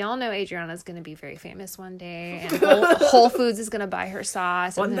 because we all know Adriana's going to be very famous one day, and Whole Foods is going to buy her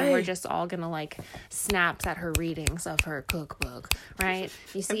sauce, and then we're just all going to like snaps at her readings of her cookbook, right?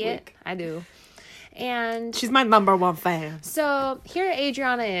 You see it? I do. And she's my number one fan. So here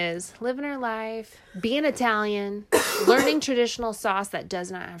Adriana is living her life, being Italian, learning traditional sauce that does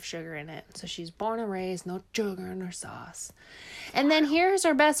not have sugar in it. So she's born and raised, no sugar in her sauce. And then here's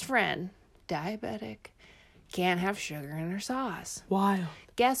her best friend, diabetic, can't have sugar in her sauce. Wild.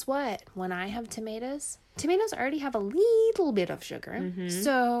 Guess what? When I have tomatoes already have a little bit of sugar. Mm-hmm.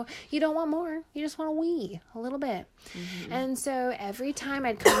 So you don't want more. You just want a little bit. Mm-hmm. And so every time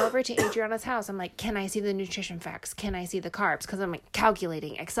I'd come over to Adriana's house, I'm like, can I see the nutrition facts? Can I see the carbs? Because I'm like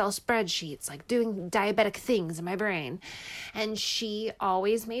calculating Excel spreadsheets, like doing diabetic things in my brain. And she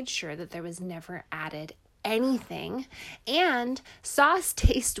always made sure that there was never added anything. And sauce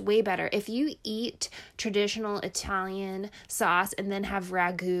tastes way better. If you eat traditional Italian sauce and then have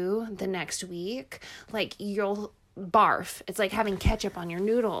ragu the next week, like you'll barf. It's like having ketchup on your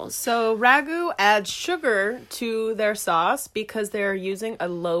noodles. So ragu adds sugar to their sauce because they're using a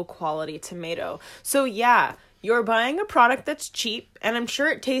low quality tomato. So yeah, you're buying a product that's cheap, and I'm sure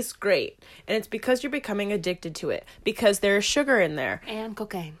it tastes great. And it's because you're becoming addicted to it, because there's sugar in there. And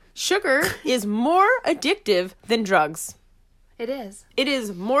cocaine. Sugar is more addictive than drugs. It is. It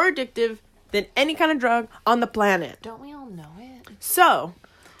is more addictive than any kind of drug on the planet. Don't we all know it? So,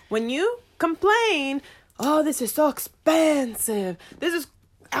 when you complain, oh, this is so expensive, this is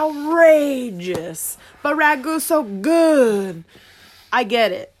outrageous, but ragu's so good, I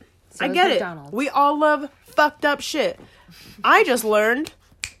get it. So I get McDonald's. it. We all love fucked up shit. I just learned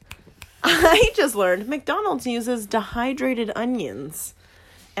McDonald's uses dehydrated onions.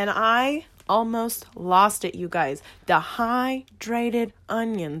 And I almost lost it, you guys. Dehydrated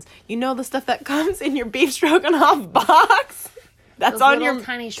onions. You know the stuff that comes in your beef stroganoff box? That's Those on little your...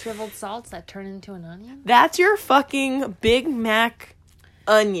 tiny shriveled salts that turn into an onion. That's your fucking Big Mac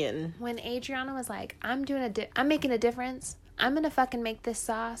onion. When Adriana was like, I'm making a difference. I'm going to fucking make this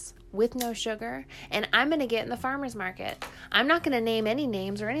sauce with no sugar, and I'm going to get in the farmer's market. I'm not going to name any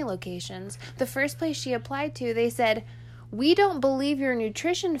names or any locations. The first place she applied to, they said, we don't believe your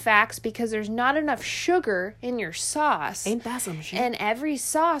nutrition facts because there's not enough sugar in your sauce. Ain't that some shit? And every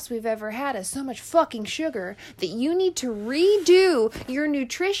sauce we've ever had has so much fucking sugar that you need to redo your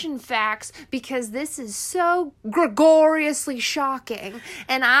nutrition facts because this is so gregoriously shocking.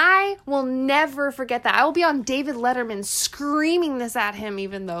 And I will never forget that. I will be on David Letterman screaming this at him,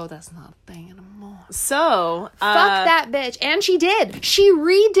 even though that's not a thing anymore. So, Fuck that bitch. And she did. She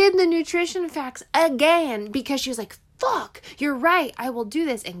redid the nutrition facts again because she was like, fuck, you're right. I will do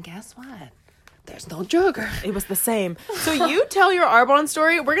this. And guess what? There's no sugar. it was the same. So you tell your Arbonne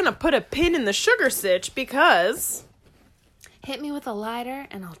story. We're going to put a pin in the sugar sitch because... Hit me with a lighter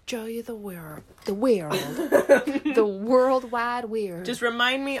and I'll show you the world. The world. The worldwide weird. Just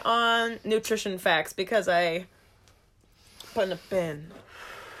remind me on nutrition facts because I put in a pin.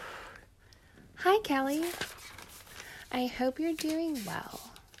 Hi, Kelly. I hope you're doing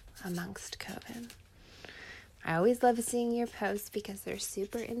well amongst COVID. I always love seeing your posts because they're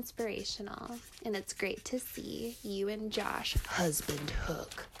super inspirational. And it's great to see you and Josh husband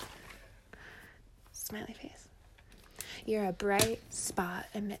hook. Smiley face. You're a bright spot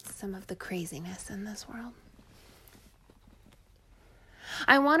amidst some of the craziness in this world.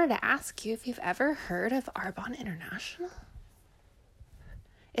 I wanted to ask you if you've ever heard of Arbonne International.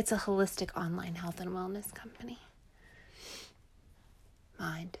 It's a holistic online health and wellness company.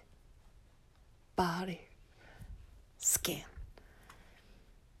 Mind, body, skin.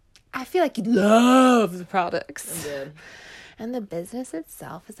 I feel like you love the products. I'm good. And the business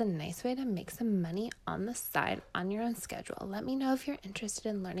itself is a nice way to make some money on the side on your own schedule. Let me know if you're interested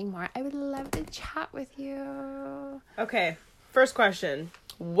in learning more. I would love to chat with you. Okay, first question.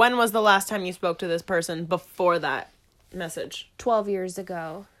 When was the last time you spoke to this person before that message? 12 years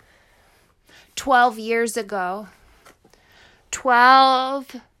ago. 12 years ago.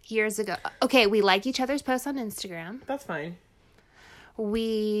 12 years ago. Okay, we like each other's posts on Instagram. That's fine.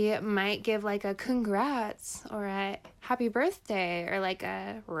 We might give like a congrats or a happy birthday or like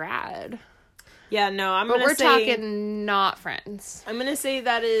a rad. Yeah, no, But we're talking not friends. I'm gonna say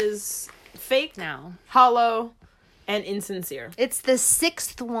that is fake, No. hollow, and insincere. It's the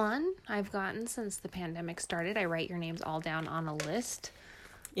 6th one I've gotten since the pandemic started. I write your names all down on a list.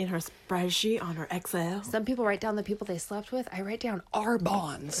 In her spreadsheet on her Excel. Some people write down the people they slept with. I write down our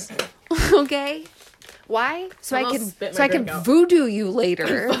bonds. Okay? Why? So I Almost spit my can drink out. voodoo you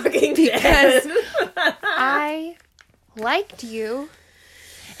later. Fucking Because dead. I liked you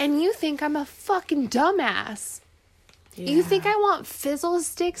and you think I'm a fucking dumbass. You think I want fizzle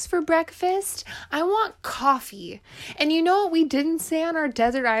sticks for breakfast? I want coffee. And you know what we didn't say on our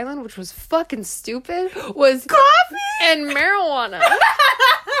desert island, which was fucking stupid, was Coffee? and marijuana.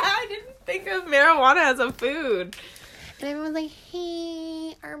 I didn't think of marijuana as a food. And everyone's like,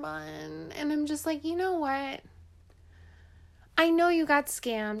 hey, Arbonne. And I'm just like, you know what? I know you got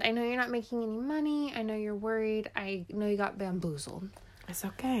scammed. I know you're not making any money. I know you're worried. I know you got bamboozled. It's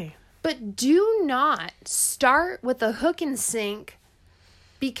okay. But do not start with a hook and sink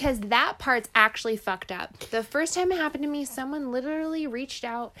because that part's actually fucked up. The first time it happened to me, someone literally reached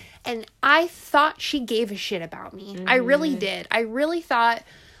out and I thought she gave a shit about me. I really did. I really thought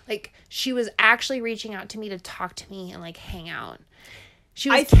like she was actually reaching out to me to talk to me and like hang out. And I was like, hey, Arbonne. And I'm just like, you know what? I know you got scammed. I know you're not making any money. I know you're worried. I know you got bamboozled. She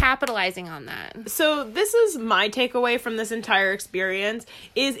was capitalizing on that. So this is my takeaway from this entire experience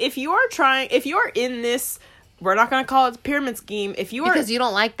is if you are in this, we're not going to call it pyramid scheme. If you are, Because you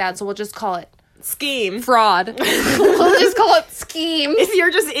don't like that, so we'll just call it scheme. fraud. We'll just call it scheme. If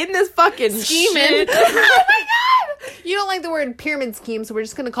you're just in this fucking Scheming. shit. Oh my god! You don't like the word pyramid scheme, so we're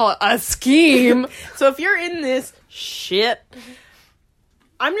just gonna call it a scheme. So if you're in this shit,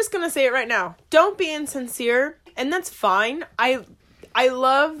 I'm just going to say it right now. Don't be insincere, and that's fine. I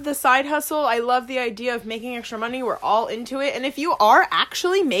love the side hustle. I love the idea of making extra money. We're all into it. And if you are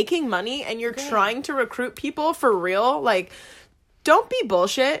actually making money and you're trying to recruit people for real, like, don't be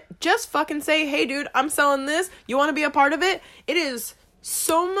bullshit. Just fucking say, hey, dude, I'm selling this. You want to be a part of it? It is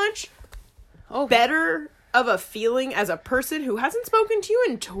so much better of a feeling as a person who hasn't spoken to you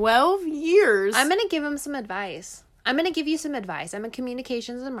in 12 years. I'm gonna give him some advice. I'm going to give you some advice. I'm a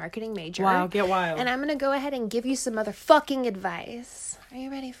communications and marketing major. Wow, get wild. And I'm going to go ahead and give you some motherfucking advice. Are you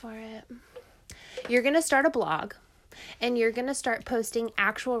ready for it? You're going to start a blog. And you're going to start posting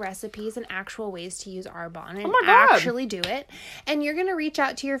actual recipes and actual ways to use Arbonne and actually do it. And you're going to reach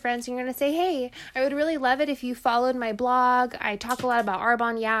out to your friends and you're going to say, hey, I would really love it if you followed my blog. I talk a lot about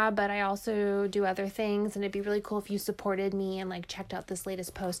Arbonne, yeah, but I also do other things. And it'd be really cool if you supported me and like checked out this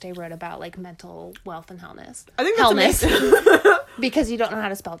latest post I wrote about like mental wealth and wellness. I think that's amazing. Because you don't know how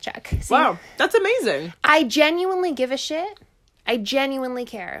to spell check. See? Wow, that's amazing. I genuinely give a shit. I genuinely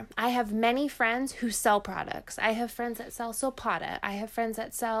care. I have many friends who sell products. I have friends that sell Silpata. I have friends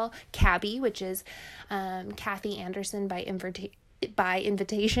that sell Cabby, which is Kathy Anderson by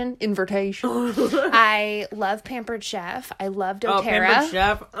invitation. I love Pampered Chef. I love doTERRA. Oh, Pampered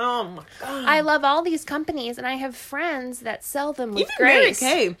Chef. Oh my god. I love all these companies, and I have friends that sell them with even grace.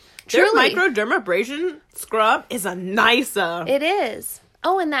 Mary Kay. Truly. Their microdermabrasion scrub is a nice. It is.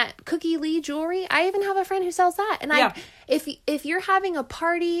 Oh, and that Cookie Lee jewelry. I even have a friend who sells that. And if you're having a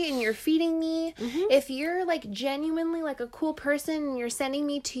party and you're feeding me, if you're like genuinely like a cool person and you're sending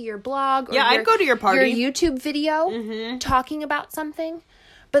me to your blog or I'd go to your party. Your YouTube video talking about something.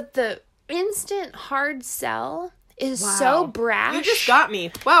 But the instant hard sell is so brash. You just got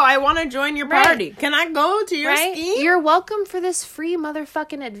me. Wow, I want to join your party. Right. Can I go to your scheme? You're welcome for this free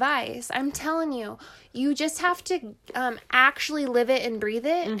motherfucking advice. I'm telling you. You just have to actually live it and breathe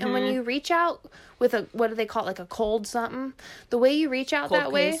it. And when you reach out with a, what do they call it, like a cold something? The way you reach out cold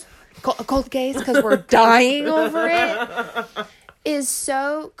that case. Way, a cold case, because we're dying over it, is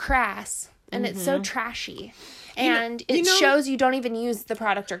so crass. And it's so trashy. And it shows you don't even use the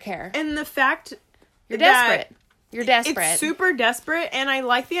product or care. And the fact you're desperate. You're desperate. It's super desperate, and I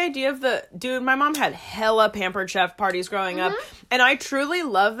like the idea of dude, my mom had hella Pampered Chef parties growing up, and I truly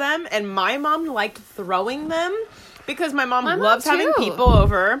love them, and my mom liked throwing them, because my mom loves having people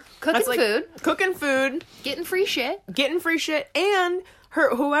over. Cooking food. Getting free shit. And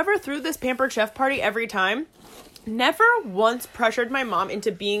whoever threw this Pampered Chef party every time never once pressured my mom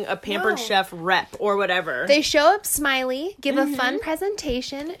into being a Pampered Chef rep or whatever. They show up smiley, give a fun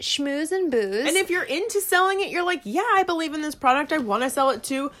presentation, schmooze and booze. And if you're into selling it, you're like, yeah, I believe in this product. I want to sell it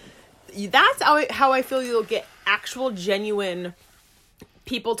too. That's how I feel you'll get actual, genuine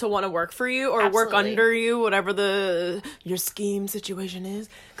people to want to work for you or work under you, whatever your scheme situation is.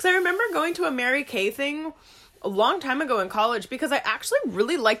 Because I remember going to a Mary Kay thing a long time ago in college because I actually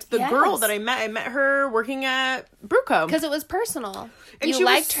really liked the girl that I met. I met her working at Bruco. Because it was personal. And she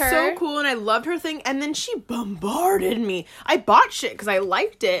liked her. So cool, and I loved her thing. And then she bombarded me. I bought shit because I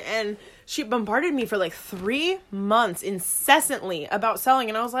liked it, and she bombarded me for like 3 months incessantly about selling.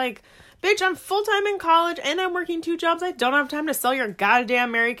 And I was like, bitch, I'm full-time in college, and I'm working 2 jobs. I don't have time to sell your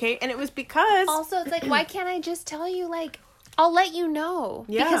goddamn Mary Kay. And it was because... Also, it's like, why can't I just tell you, like... I'll let you know.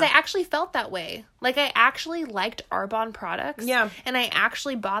 Yeah. Because I actually felt that way. Like, I actually liked Arbonne products. Yeah. And I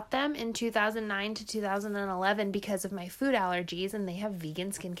actually bought them in 2009 to 2011 because of my food allergies, and they have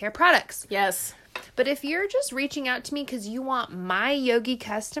vegan skincare products. Yes. But if you're just reaching out to me because you want my Yogi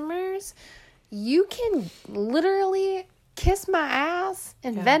customers, you can literally kiss my ass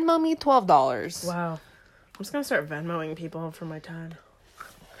and Venmo me $12. Wow. I'm just going to start Venmoing people for my time.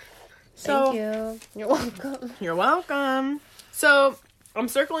 Thank you. You're welcome. You're welcome. So, I'm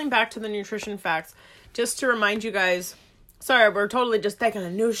circling back to the nutrition facts just to remind you guys. Sorry, we're totally just taking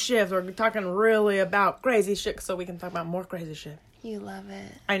a new shift. We're talking really about crazy shit so we can talk about more crazy shit. You love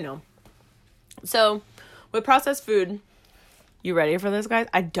it. I know. So, with processed food, you ready for this, guys?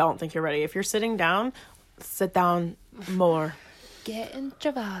 I don't think you're ready. If you're sitting down, sit down more. Get in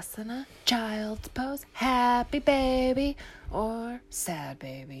Javasana, child's pose, happy baby, or sad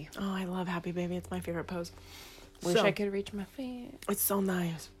baby. Oh, I love happy baby. It's my favorite pose. Wish I could reach my feet. It's so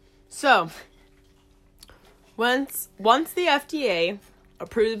nice. So, once the FDA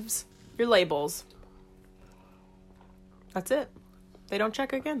approves your labels. That's it. They don't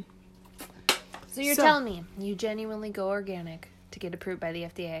check again. So you're telling me you genuinely go organic to get approved by the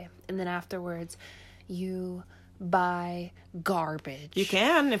FDA, and then afterwards you buy garbage. You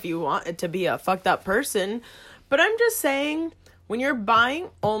can if you want it to be a fucked up person. But I'm just saying, when you're buying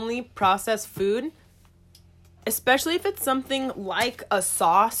only processed food, especially if it's something like a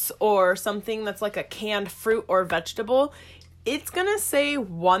sauce or something that's like a canned fruit or vegetable, it's gonna say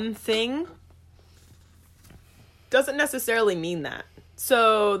one thing. Doesn't necessarily mean that.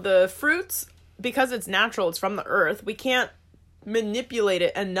 So the fruits, because it's natural, it's from the earth, we can't manipulate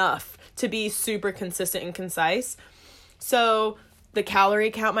it enough to be super consistent and concise. So the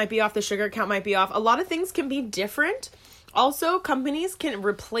calorie count might be off, the sugar count might be off. A lot of things can be different. Also, companies can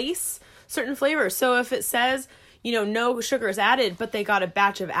replace certain flavors. So if it says, you know, no sugar is added, but they got a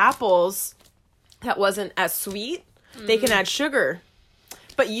batch of apples that wasn't as sweet, they can add sugar.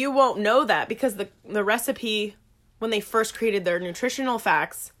 But you won't know that because the recipe, when they first created their nutritional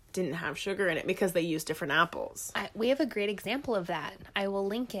facts, didn't have sugar in it because they used different apples. We have a great example of that. I will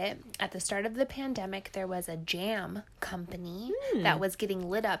link it. At the start of the pandemic, there was a jam company that was getting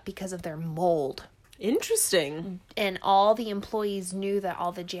lit up because of their mold. Interesting. And all the employees knew that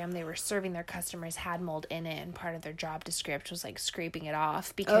all the jam they were serving their customers had mold in it, and part of their job description was like scraping it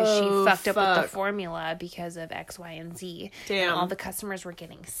off because she fucked up with the formula because of X, Y, and Z. Damn. And all the customers were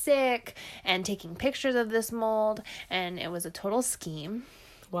getting sick and taking pictures of this mold, and it was a total scheme.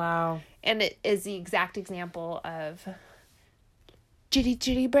 Wow. And it is the exact example of jitty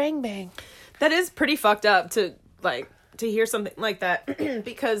jitty bang bang. That is pretty fucked up to hear something like that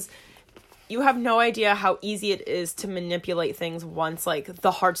because you have no idea how easy it is to manipulate things once like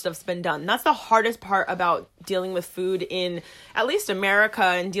the hard stuff's been done. That's the hardest part about dealing with food in at least America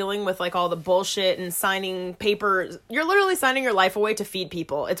and dealing with like all the bullshit and signing papers. You're literally signing your life away to feed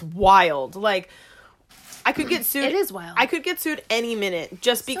people. It's wild. Like, I could get sued. It is wild. I could get sued any minute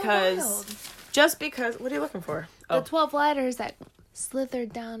just because. wild. Just because. What are you looking for? The 12 letters that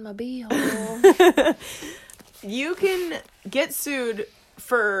slithered down my beehole. You can get sued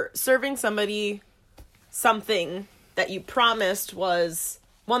for serving somebody something that you promised was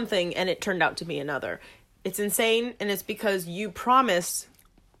one thing and it turned out to be another. It's insane, and it's because you promised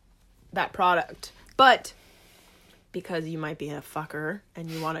that product. But because you might be a fucker and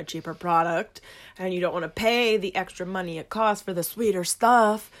you want a cheaper product and you don't want to pay the extra money it costs for the sweeter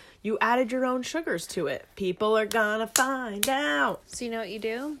stuff, you added your own sugars to it. People are gonna find out. So you know what you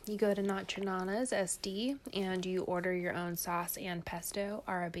do? You go to Notranana's SD and you order your own sauce and pesto,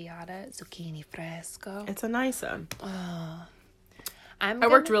 arrabbiata, zucchini fresco. It's a nice one. I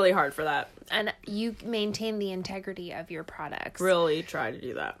worked really hard for that. And you maintain the integrity of your products. Really try to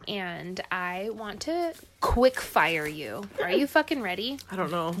do that. And I want to quick fire you. Are you fucking ready? I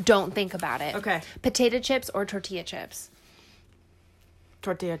don't know. Don't think about it. Okay. Potato chips or tortilla chips?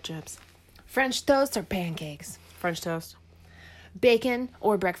 Tortilla chips. French toast or pancakes? French toast. Bacon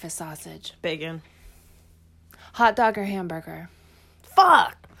or breakfast sausage? Bacon. Hot dog or hamburger?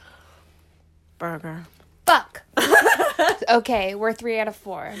 Fuck. Burger. Fuck. Okay, we're 3 out of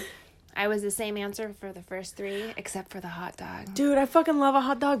 4. I was the same answer for the first 3, except for the hot dog. Dude, I fucking love a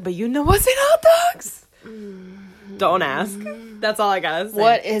hot dog, but you know what's in hot dogs? Don't ask. That's all I gotta say.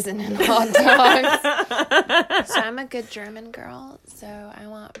 What isn't in hot dogs? So I'm a good German girl, so I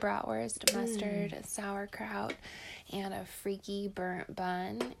want bratwurst, mustard, sauerkraut, and a freaky burnt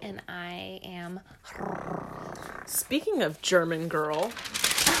bun, and I am... Speaking of German girl...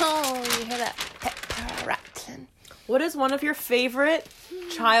 Oh, you hear that pepper rattling? What is one of your favorite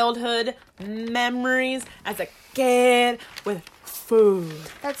childhood memories as a kid with food?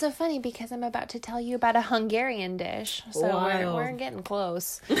 That's so funny because I'm about to tell you about a Hungarian dish. So we're getting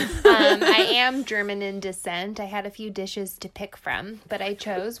close. I am German in descent. I had a few dishes to pick from, but I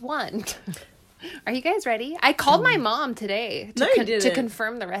chose one. Are you guys ready? I called my mom today to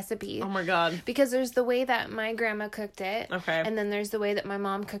confirm the recipe. Oh my God. Because there's the way that my grandma cooked it. Okay. And then there's the way that my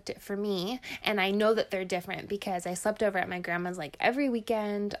mom cooked it for me. And I know that they're different because I slept over at my grandma's like every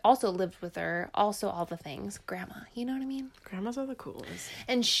weekend. Also lived with her. Also all the things. Grandma. You know what I mean? Grandmas are the coolest.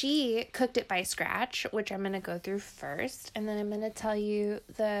 And she cooked it by scratch, which I'm going to go through first. And then I'm going to tell you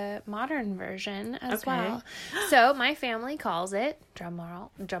the modern version as well. So my family calls it, drum roll,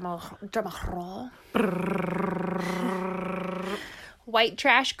 white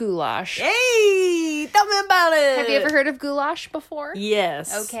trash goulash. Hey! Tell me about it. Have you ever heard of goulash before?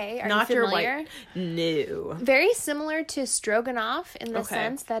 Yes. Okay, are Not you your familiar? white. No. Very similar to stroganoff in the Okay.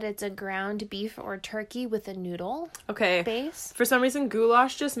 sense that it's a ground beef or turkey with a noodle Okay. base. For some reason,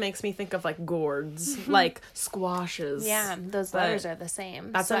 goulash just makes me think of like gourds, like squashes. Yeah, those But letters are the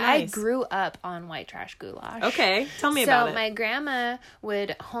same. that's so so nice. I grew up on white trash goulash. Okay, tell me about So it. my grandma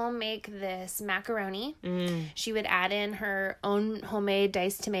would home make this macaroni. She would add in her own homemade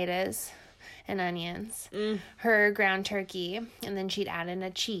diced tomatoes and onions, her ground turkey, and then she'd add in a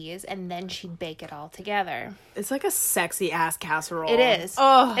cheese, and then she'd bake it all together. It's like a sexy ass casserole. It is.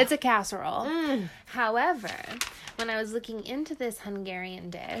 Oh, It's a casserole. However, when I was looking into this Hungarian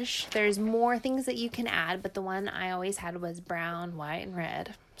dish, there's more things that you can add, but the one I always had was brown, white, and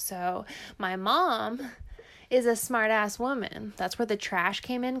red. So my mom is a smart ass woman. That's where the trash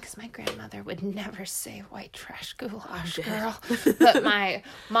came in, because my grandmother would never say white trash goulash, girl. But my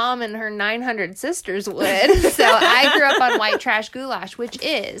mom and her 900 sisters would. So I grew up on white trash goulash, which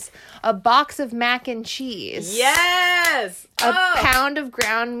is a box of mac and cheese. yes. A pound of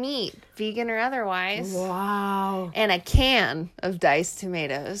ground meat, vegan or otherwise, Wow. and a can of diced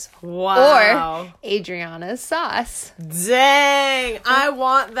tomatoes. Wow. Or Adriana's sauce. Dang. I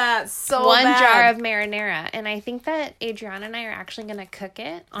want that so One bad. jar of marinara. And I think that Adriana and I are actually going to cook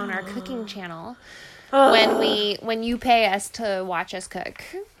it on our cooking channel when you pay us to watch us cook.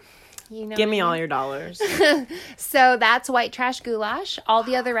 You know, Give me all your dollars. So that's white trash goulash. All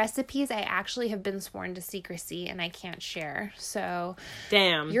the other recipes I actually have been sworn to secrecy and I can't share. So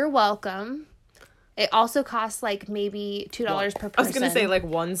Damn. you're welcome. It also costs like maybe $2 per person. I was going to say like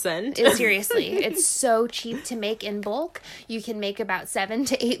 1 cent. Seriously, it's so cheap to make in bulk. You can make about 7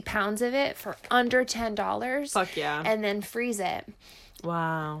 to 8 pounds of it for under $10. Fuck yeah. And then freeze it.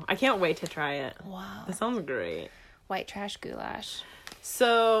 Wow. I can't wait to try it. Wow. That sounds great. White trash goulash.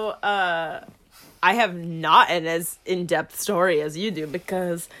 So, I have not an as in-depth story as you do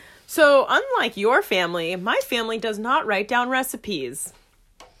because, so unlike your family, my family does not write down recipes,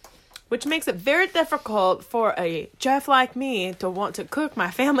 which makes it very difficult for a chef like me to want to cook my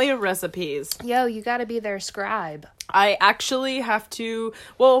family recipes. Yo, you gotta be their scribe. I actually have to,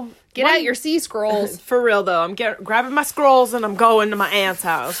 well... Get out your sea scrolls. For real, though. I'm grabbing my scrolls and I'm going to my aunt's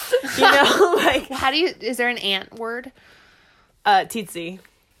house. You know, like... How do you, is there an aunt word? Teetsy.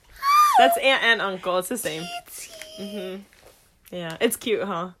 That's aunt and uncle. It's the same. Teetsy. Yeah, it's cute,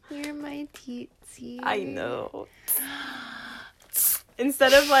 huh? You're my teetsy. I know.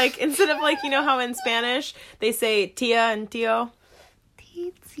 Instead of like, you know how in Spanish they say tia and tío?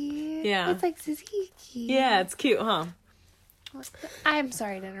 Teetsy. Yeah. It's like Tzatziki. Yeah, it's cute, huh? I'm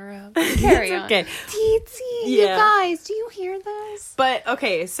sorry to interrupt. Carry on. Okay. Teetsy. Yeah. You guys, do you hear this? But,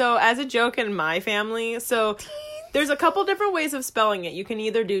 okay, so as a joke in my family, so there's a couple different ways of spelling it. You can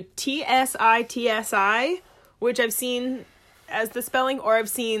either do T-S-I-T-S-I, which I've seen as the spelling, or I've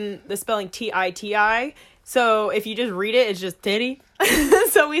seen the spelling T-I-T-I. So if you just read it, it's just titty.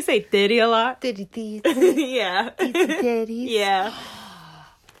 So we say titty a lot. Titty teetsy. Yeah. Titties. Yeah.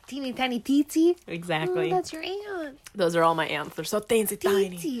 Teeny tiny teetsy. Exactly. Oh, that's your aunt. Those are all my aunts. They're so teensy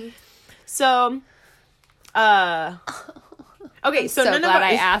tiny. Teetsy. So, okay, so So none glad of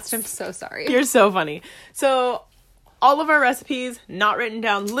I asked. I'm so sorry. You're so funny. So, all of our recipes not written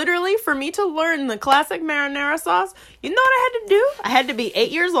down. Literally, for me to learn the classic marinara sauce, you know what I had to do? I had to be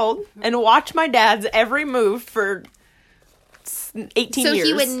 8 years old and watch my dad's every move for 18 So years.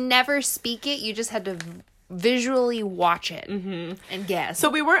 he would never speak it. You just had to visually watch it and guess. So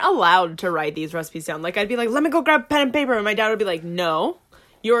we weren't allowed to write these recipes down. Like, I'd be like, let me go grab pen and paper. And my dad would be like, no,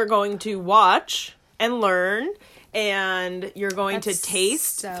 you're going to watch and learn. And you're going That's to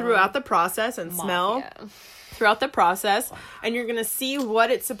taste so throughout the process and smell Mafia. throughout the process. And you're going to see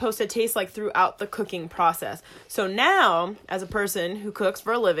what it's supposed to taste like throughout the cooking process. So now, as a person who cooks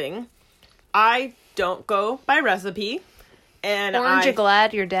for a living, I don't go by recipe. And Aren't you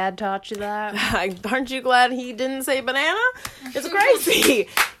glad your dad taught you that? aren't you glad he didn't say banana? It's crazy.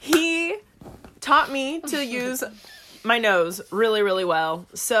 He taught me to use my nose really, really well.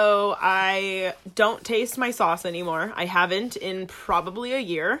 So I don't taste my sauce anymore. I haven't in probably a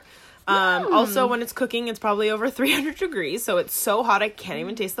year. Also, when it's cooking, it's probably over 300 degrees. So it's so hot I can't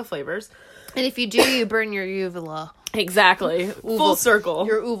even taste the flavors. And if you do, you burn your uvula. Exactly. Full circle.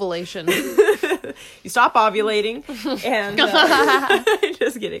 Your ovulation. You stop ovulating and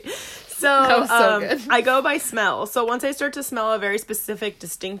just kidding. So, That was so good. I go by smell. So once I start to smell a very specific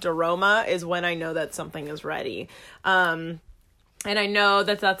distinct aroma is when I know that something is ready. And I know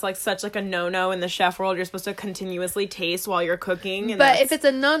that that's like such like a no-no in the chef world. You're supposed to continuously taste while you're cooking. And But if it's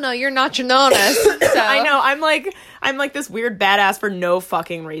a no-no, you're not Janonas. So. I know, I'm like this weird badass for no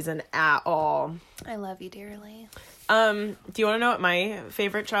fucking reason at all. I love you dearly. Do you want to know what my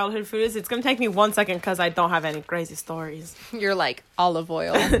favorite childhood food is? It's going to take me 1 second because I don't have any crazy stories. You're like olive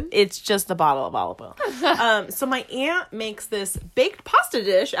oil. It's just a bottle of olive oil. So my aunt makes this baked pasta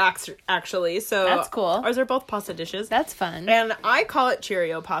dish, actually. So That's cool. Ours are both pasta dishes. That's fun. And I call it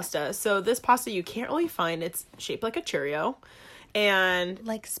Cheerio pasta. So this pasta you can't really find. It's shaped like a Cheerio. And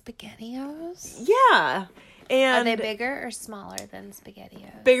Like SpaghettiOs? yeah. And Are they bigger or smaller than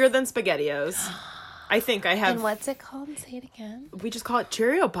SpaghettiOs? bigger than SpaghettiOs. I think I have. And what's it called? Say it again. We just call it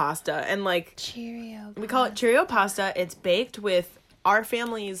Cheerio pasta. And like, Cheerio. we call it Cheerio pasta. It's baked with our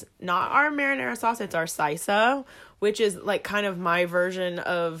family's, not our marinara sauce, it's our salsa, which is like kind of my version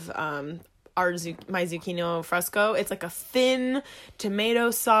of my zucchini fresco. It's like a thin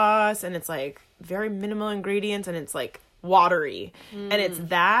tomato sauce, and it's like very minimal ingredients, and it's like watery. And it's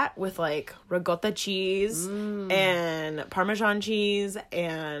that with like ricotta cheese and Parmesan cheese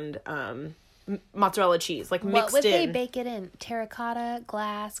and mozzarella cheese, like mixed in. What would they bake it in? Terracotta,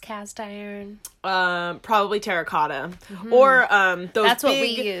 glass, cast iron? Probably terracotta. Or those That's what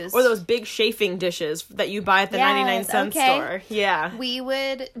big, we use. or those big chafing dishes that you buy at the 99-cent store. Yeah. We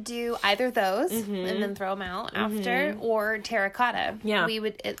would do either those and then throw them out after, or terracotta. Yeah. We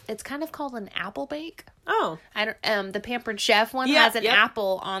would. It's kind of called an apple bake. Oh. I don't. The Pampered Chef one Yeah, has an yep.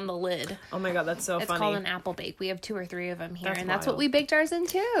 apple on the lid. Oh my god, that's so It's funny. called an apple bake. We have 2 or 3 of them here, That's and that's what wild. we baked ours in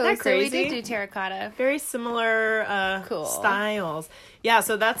too. That So we crazy? did do terracotta. Very similar Cool. styles. Yeah,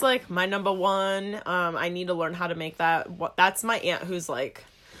 so that's like my number one. I need to learn how to make that. That's my aunt who's like,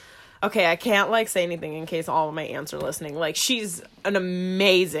 okay, I can't like say anything in case all of my aunts are listening. Like, she's an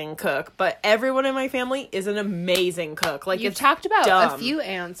amazing cook, but everyone in my family is an amazing cook. Like, You've it's talked about dumb. a few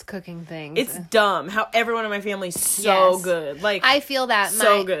aunts cooking things. It's dumb how everyone in my family is so Yes. good. Like, I feel that.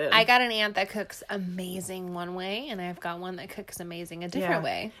 So good. I got an aunt that cooks amazing one way, and I've got one that cooks amazing a different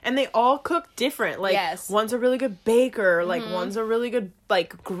way. And they all cook different. Like, Yes. one's a really good baker. Like, one's a really good,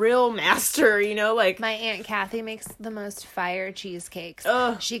 like, grill master, you know? Like, My Aunt Kathy makes the most fire cheesecakes.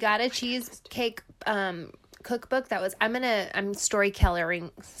 Ugh. She got a cheesecake cookbook that was I'm storytelling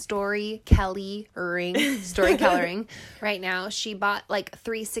right now. She bought like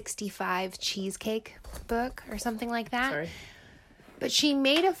 365 cheesecake book or something like that. sorry. But she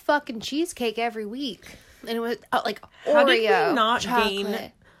made a fucking cheesecake every week. And it was like How did we Oreo, not chocolate,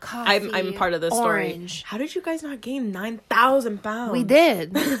 gain- coffee, I'm part of this orange. story. How did you guys not gain 9,000 pounds? We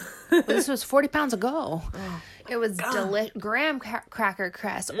did. This was 40 pounds ago. It was graham cracker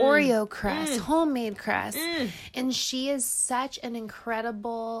crust, Oreo crust, homemade crust. And she is such an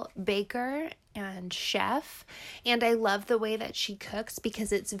incredible baker and chef. And I love the way that she cooks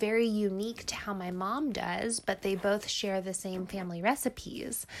because it's very unique to how my mom does, but they both share the same family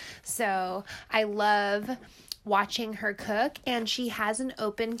recipes. So I love watching her cook, and she has an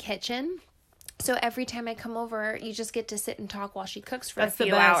open kitchen. So every time I come over, you just get to sit and talk while she cooks for a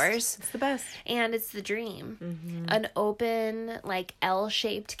few hours. It's the best. And it's the dream. An open, like,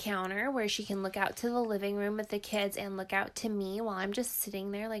 L-shaped counter where she can look out to the living room with the kids and look out to me while I'm just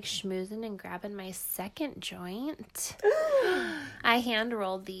sitting there, like, schmoozing and grabbing my second joint. I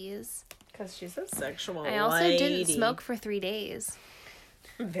hand-rolled these. Because she's a sexual I also lady. didn't smoke for 3 days.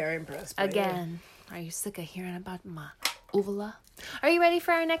 I'm very impressed by Again. Are you sick of hearing about my uvula? Are you ready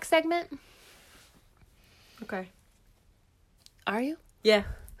for our next segment? you. Okay. Are you? Yeah.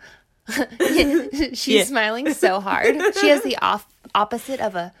 She's smiling so hard. She has the opposite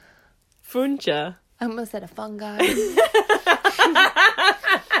of a... Funcha. I almost said a fungi.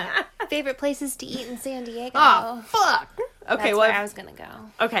 Favorite places to eat in San Diego. Oh, fuck. That's Okay, where well, I was gonna go.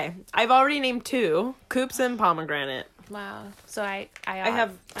 okay. I've already named 2. Coops and pomegranate. Wow. So I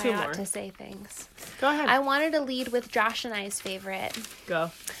have 2 ought more. to say things. Go ahead. I wanted to lead with Josh and I's favorite,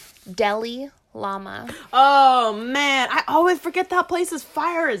 Go. Deli Llama. Oh, man. I always forget that place is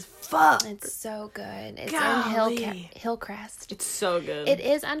fire as fuck. It's so good. It's Golly. in Hillcrest. It's so good. It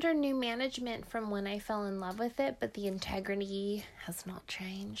is under new management from when I fell in love with it, but the integrity has not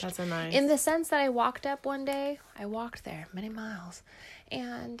changed. That's a nice. In the sense that I walked up one day, I walked there many miles,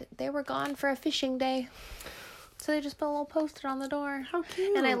 and they were gone for a fishing day. So they just put a little poster on the door. How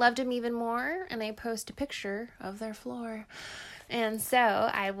cute. And I loved them even more, and I post a picture of their floor. And so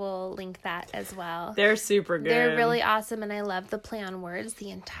I will link that as well. They're super good. They're really awesome, and I love the play on words. The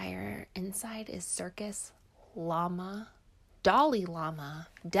entire inside is circus, llama, dolly llama,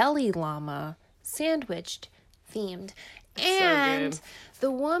 deli llama, sandwiched themed. And good.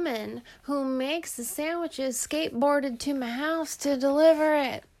 the woman who makes the sandwiches skateboarded to my house to deliver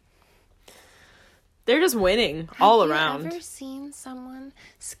it. They're just winning all around. Have you ever seen someone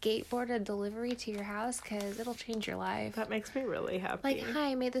skateboard a delivery to your house? Because it'll change your life. That makes me really happy. Like, hi,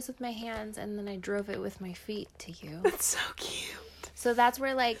 I made this with my hands, and then I drove it with my feet to you. That's so cute. So that's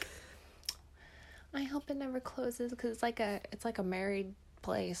where, like, I hope it never closes, because it's like a married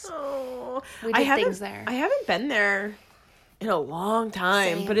place. Oh, We did things there. I haven't been there in a long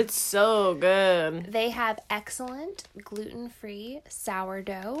time, Same. but it's so good. They have excellent gluten-free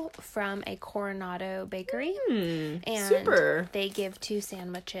sourdough from a Coronado bakery. And Super. they give 2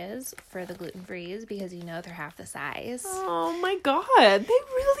 sandwiches for the gluten-frees because they're half the size. Oh my god, they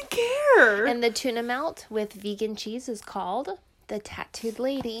really care. And the tuna melt with vegan cheese is called the Tattooed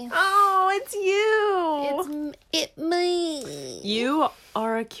Lady. Oh, it's you. It's me. You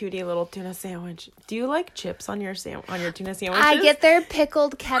are a cutie little tuna sandwich. Do you like chips on your tuna sandwiches? I get their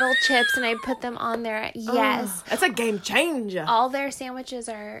pickled kettle chips and I put them on there. Yes. That's a game changer. All their sandwiches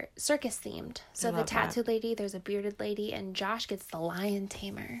are circus themed. So the love that. Tattooed Lady, there's a bearded lady, and Josh gets the lion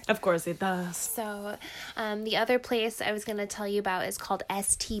tamer. Of course it does. So the other place I was going to tell you about is called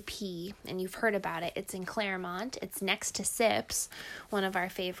STP, and you've heard about it. It's in Claremont. It's next to Sips, one of our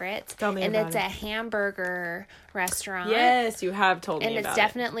favorites. Tell me and about it's it. a hamburger restaurant. Yes, you have told me And about it's it.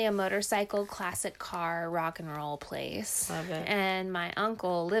 definitely a motorcycle, classic car, rock and roll place. Love it. And my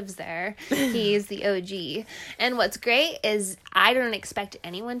uncle lives there. He's the OG. And what's great is I don't expect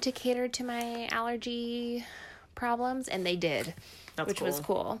anyone to cater to my allergy problems, and they did. That's which was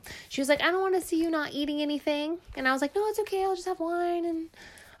cool. cool. She was like, I don't want to see you not eating anything. And I was like, no, it's okay. I'll just have wine and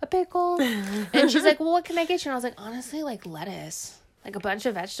a pickle. And she's like, well, what can I get you? And I was like, honestly, like lettuce, like a bunch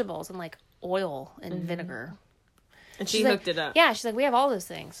of vegetables and like oil and vinegar. And she She's hooked like, it up. Yeah, she's like, we have all those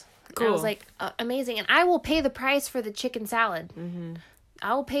things. And I was Cool. like, amazing. And I will pay the price for the chicken salad. Mm-hmm.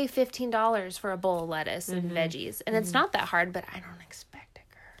 I will pay $15 for a bowl of lettuce and veggies. And it's not that hard, but I don't expect it,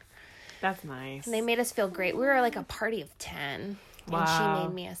 girl. That's nice. And they made us feel great. We were like a party of 10. Wow. And she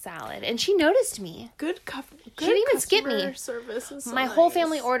made me a salad. And she noticed me. Good didn't even skip me. customer service is so My whole nice.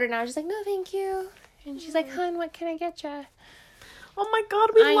 family ordered, and I was just like, no, thank you. And she's like, hun, what can I get you? Oh my god,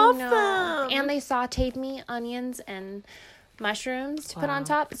 we love them. And they sauteed me onions and mushrooms to put on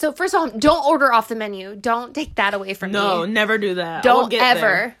top. So first of all, don't order off the menu. Don't take that away from No, me. never do that. Don't We'll get ever.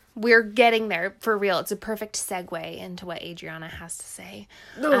 there. We're getting there for real. It's a perfect segue into what Adriana has to say.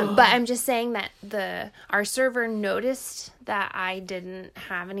 But I'm just saying that our server noticed that I didn't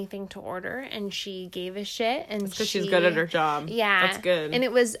have anything to order, and she gave a shit. And Because she's good at her job. Yeah, That's good.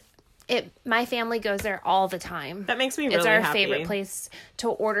 And my family goes there all the time. That makes me really It's our happy. favorite place to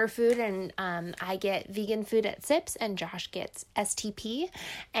order food, and I get vegan food at Sips, and Josh gets STP,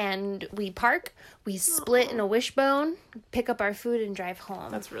 and we park, we split in a wishbone, pick up our food, and drive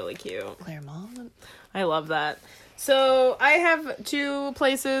home. That's really cute. Claremont. I love that. So I have 2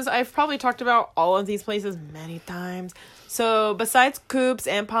 places. I've probably talked about all of these places many times. So besides Coops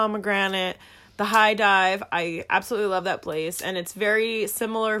and Pomegranate, the High Dive, I absolutely love that place. And it's very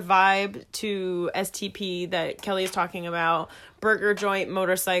similar vibe to STP that Kelly is talking about. Burger joint,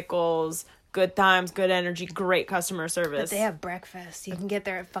 motorcycles, good times, good energy, great customer service. They have breakfast. You can get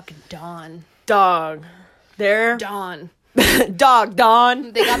there at fucking dawn. Dog. They're Dawn. dog,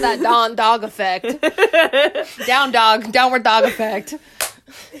 Dawn. They got that dawn dog effect. Downward dog effect.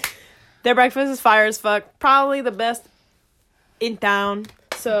 Their breakfast is fire as fuck. Probably the best in town.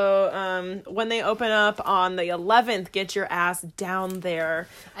 So when they open up on the 11th, get your ass down there.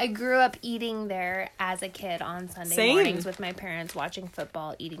 I grew up eating there as a kid on Sunday Same. mornings with my parents, watching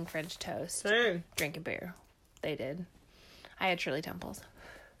football, eating French toast, Same. drinking beer. They did. I had Shirley Temples.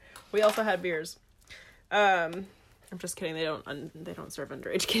 We also had beers. I'm just kidding. They don't serve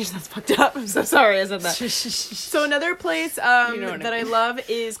underage kids. That's fucked up. I'm so sorry I said that. So another place know what that I I love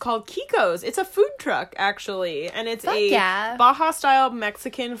is called Kiko's. It's a food truck actually, and it's Fuck a yeah. Baja style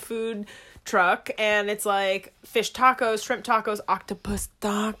Mexican food truck, and it's like fish tacos, shrimp tacos, octopus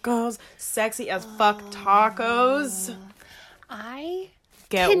tacos, sexy as fuck tacos. I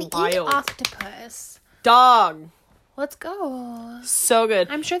Get can wild. eat octopus. Dog. Let's go. So good.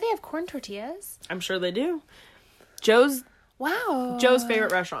 I'm sure they have corn tortillas. I'm sure they do. Joe's Wow.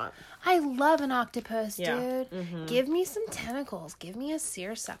 favorite restaurant. I love an octopus, Yeah. dude. Give me some tentacles. Give me a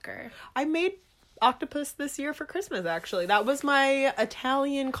seersucker. I made octopus this year for Christmas, actually. That was my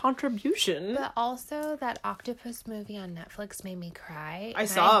Italian contribution. But also, that octopus movie on Netflix made me cry. I and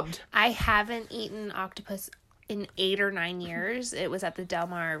sobbed. I haven't eaten octopus in 8 or 9 years. It was at the Del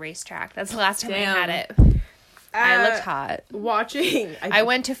Mar racetrack. That's the last time I had it. I looked hot. Watching. I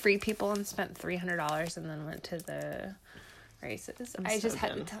went to Free People and spent $300 and then went to the races. I so just had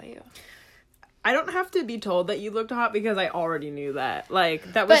to done. tell you. I don't have to be told that you looked hot because I already knew that.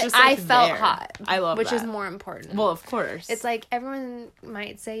 Like, that was But just, like, I felt there. hot. I love which that. is more important. Well, of course. It's like everyone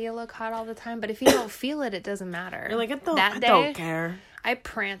might say you look hot all the time, but if you don't feel it, it doesn't matter. You're like, I that day, don't care. I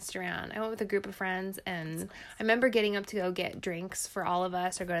pranced around. I went with a group of friends, and I remember getting up to go get drinks for all of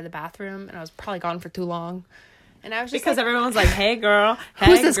us or go to the bathroom, and I was probably gone for too long. And I was just Because like, everyone's like, hey, girl. Hey,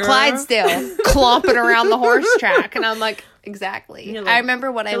 who's this girl. Clydesdale clomping around the horse track? And I'm like, exactly. Like, I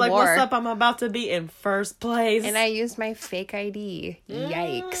remember what I like, wore. what's up? I'm about to be in first place. And I used my fake ID.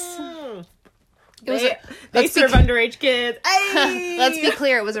 Yikes. Mm. It was They serve underage kids. Ay! Let's be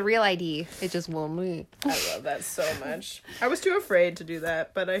clear, it was a real ID. It just won't move. I love that so much. I was too afraid to do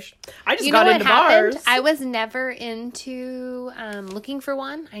that, but I just You got know into what happened? bars. I was never into looking for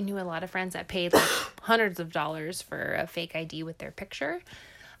one. I knew a lot of friends that paid like hundreds of dollars for a fake ID with their picture.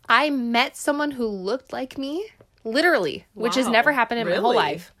 I met someone who looked like me, literally, which has Wow. never happened in my whole Really?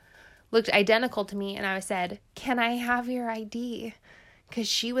 life. Looked identical to me, and I said, "Can I have your ID?" Because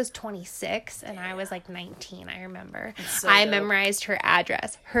she was 26 and I was like 19, I remember. So I dope. memorized her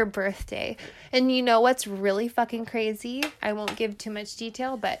address, her birthday. And you know what's really fucking crazy? I won't give too much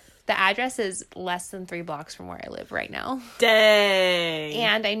detail, but the address is less than 3 blocks from where I live right now. Dang.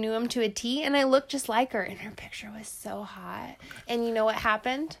 And I knew him to a T, and I looked just like her, and her picture was so hot. And you know what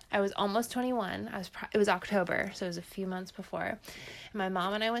happened? I was almost 21. It was October, so it was a few months before. And my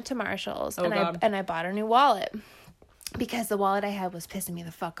mom and I went to Marshall's, God. and I bought a new wallet. Because the wallet I had was pissing me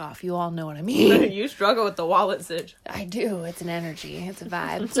the fuck off. You all know what I mean. You struggle with the wallet sitch. I do. It's an energy. It's a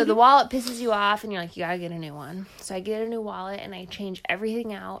vibe. So the wallet pisses you off and you're like, you gotta get a new one. So I get a new wallet and I change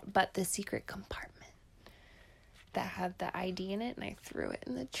everything out but the secret compartment that had the ID in it, and I threw it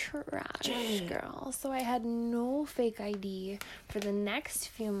in the trash, girl. So I had no fake ID for the next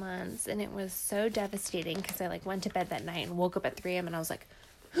few months, and it was so devastating because I like went to bed that night and woke up at 3 a.m. and I was like,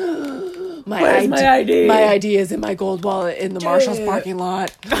 Where's my ID? My ID is in my gold wallet in the Marshall's parking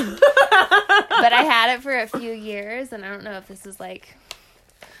lot. But I had it for a few years, and I don't know if this is like,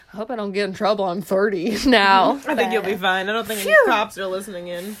 I hope I don't get in trouble. I'm 30 now. I think you'll be fine. I don't think any cops are listening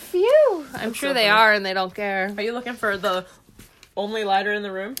in. Phew. I'm sure so they funny. are, and they don't care. Are you looking for the only lighter in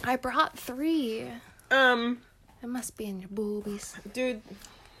the room? I brought 3. It must be in your boobies. Dude,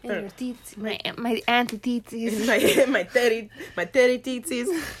 In your teeth. My anti-teetsies. my teddy teetsies.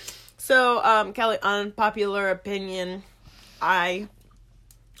 So, Kelly, unpopular opinion, I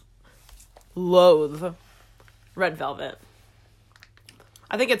loathe Red Velvet.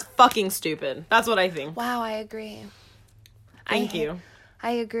 I think it's fucking stupid. That's what I think. Wow, I agree. Thank you.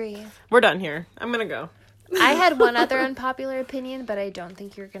 I agree. We're done here. I'm gonna go. I had one other unpopular opinion, but I don't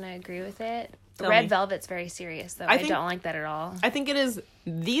think you're going to agree with it. Tell Red me. Velvet's very serious, though. I I think- don't like that at all. I think it is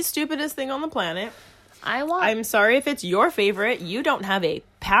the stupidest thing on the planet. I'm sorry if it's your favorite. You don't have a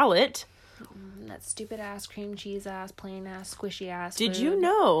palate. that stupid ass cream cheese ass, plain ass, squishy ass. Did food. you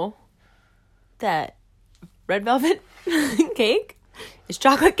know that Red Velvet cake is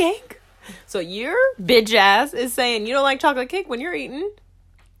chocolate cake? So your bitch ass is saying you don't like chocolate cake when you're eating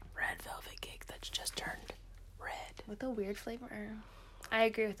Red Velvet cake that's just turned red. With a weird flavor. I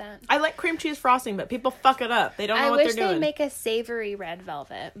agree with that. I like cream cheese frosting, but people fuck it up. They don't know I what wish they're they'd doing. make a savory red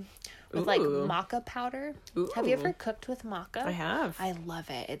velvet with like Ooh. maca powder. Have you Ooh. ever cooked with maca? I have. I love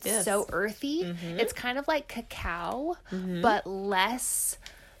it. It's Yes. so earthy. It's kind of like cacao, but less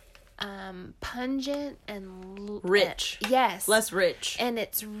pungent and Rich. yes. Less rich. And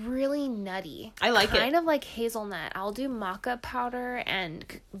it's really nutty. I like it. Kind of like hazelnut. I'll do maca powder and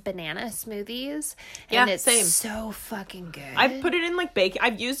banana smoothies. Yeah, And it's same. so fucking good. I've put it in like baking.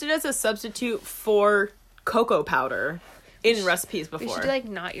 I've used it as a substitute for cocoa powder in recipes We before. should do like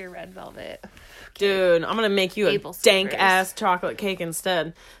not your red velvet. Dude, I'm gonna make you a Maple dank syrup. ass chocolate cake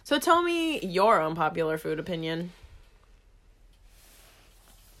instead. So tell me your unpopular food opinion.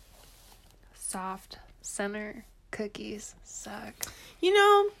 Soft center cookies suck. You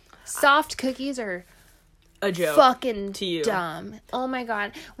know, Soft cookies are a joke. fucking to you. dumb. Oh my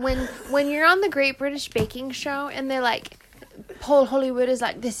god. When you're on the Great British Baking Show and they're like, Paul Hollywood is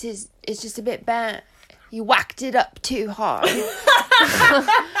like, it's just a bit bent. You whacked it up too hard.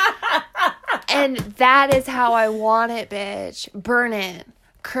 And that is how I want it, bitch. Burn it.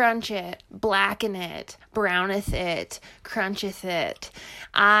 Crunch it, blacken it, browneth it, cruncheth it.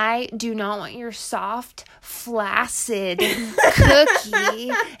 I do not want your soft, flaccid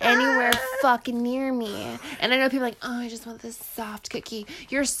cookie anywhere fucking near me. And I know people are like, oh, I just want this soft cookie.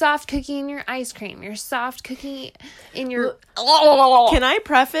 Your soft cookie in your ice cream. Your soft cookie in your... Can I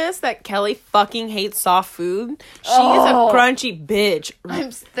preface that Kelly fucking hates soft food? She is a crunchy bitch. I'm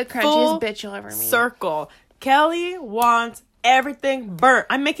the crunchiest Full bitch you'll ever meet. Circle. Kelly wants everything burnt.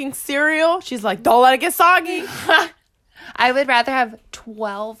 I'm making cereal. She's like, don't let it get soggy. I would rather have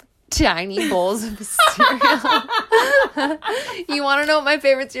 12 tiny bowls of cereal. You want to know what my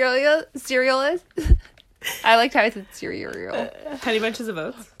favorite cereal is? I liked how I said cereal. Honey Bunches of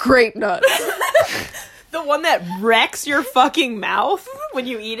Oats. Grape nuts. The one that wrecks your fucking mouth when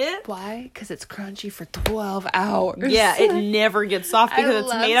you eat it. Why? Because it's crunchy for 12 hours. Yeah, it never gets soft because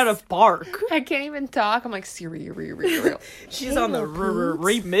it's made out of bark. I can't even talk. I'm like, cereal. She's on the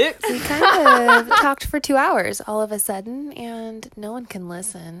remix. We kind of talked for 2 hours all of a sudden, and no one can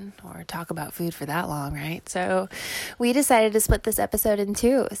listen or talk about food for that long, right? So we decided to split this episode in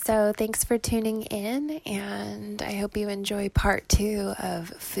two. So thanks for tuning in, and I hope you enjoy part 2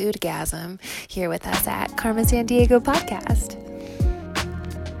 of Foodgasm here with us at Karma San Diego Podcast.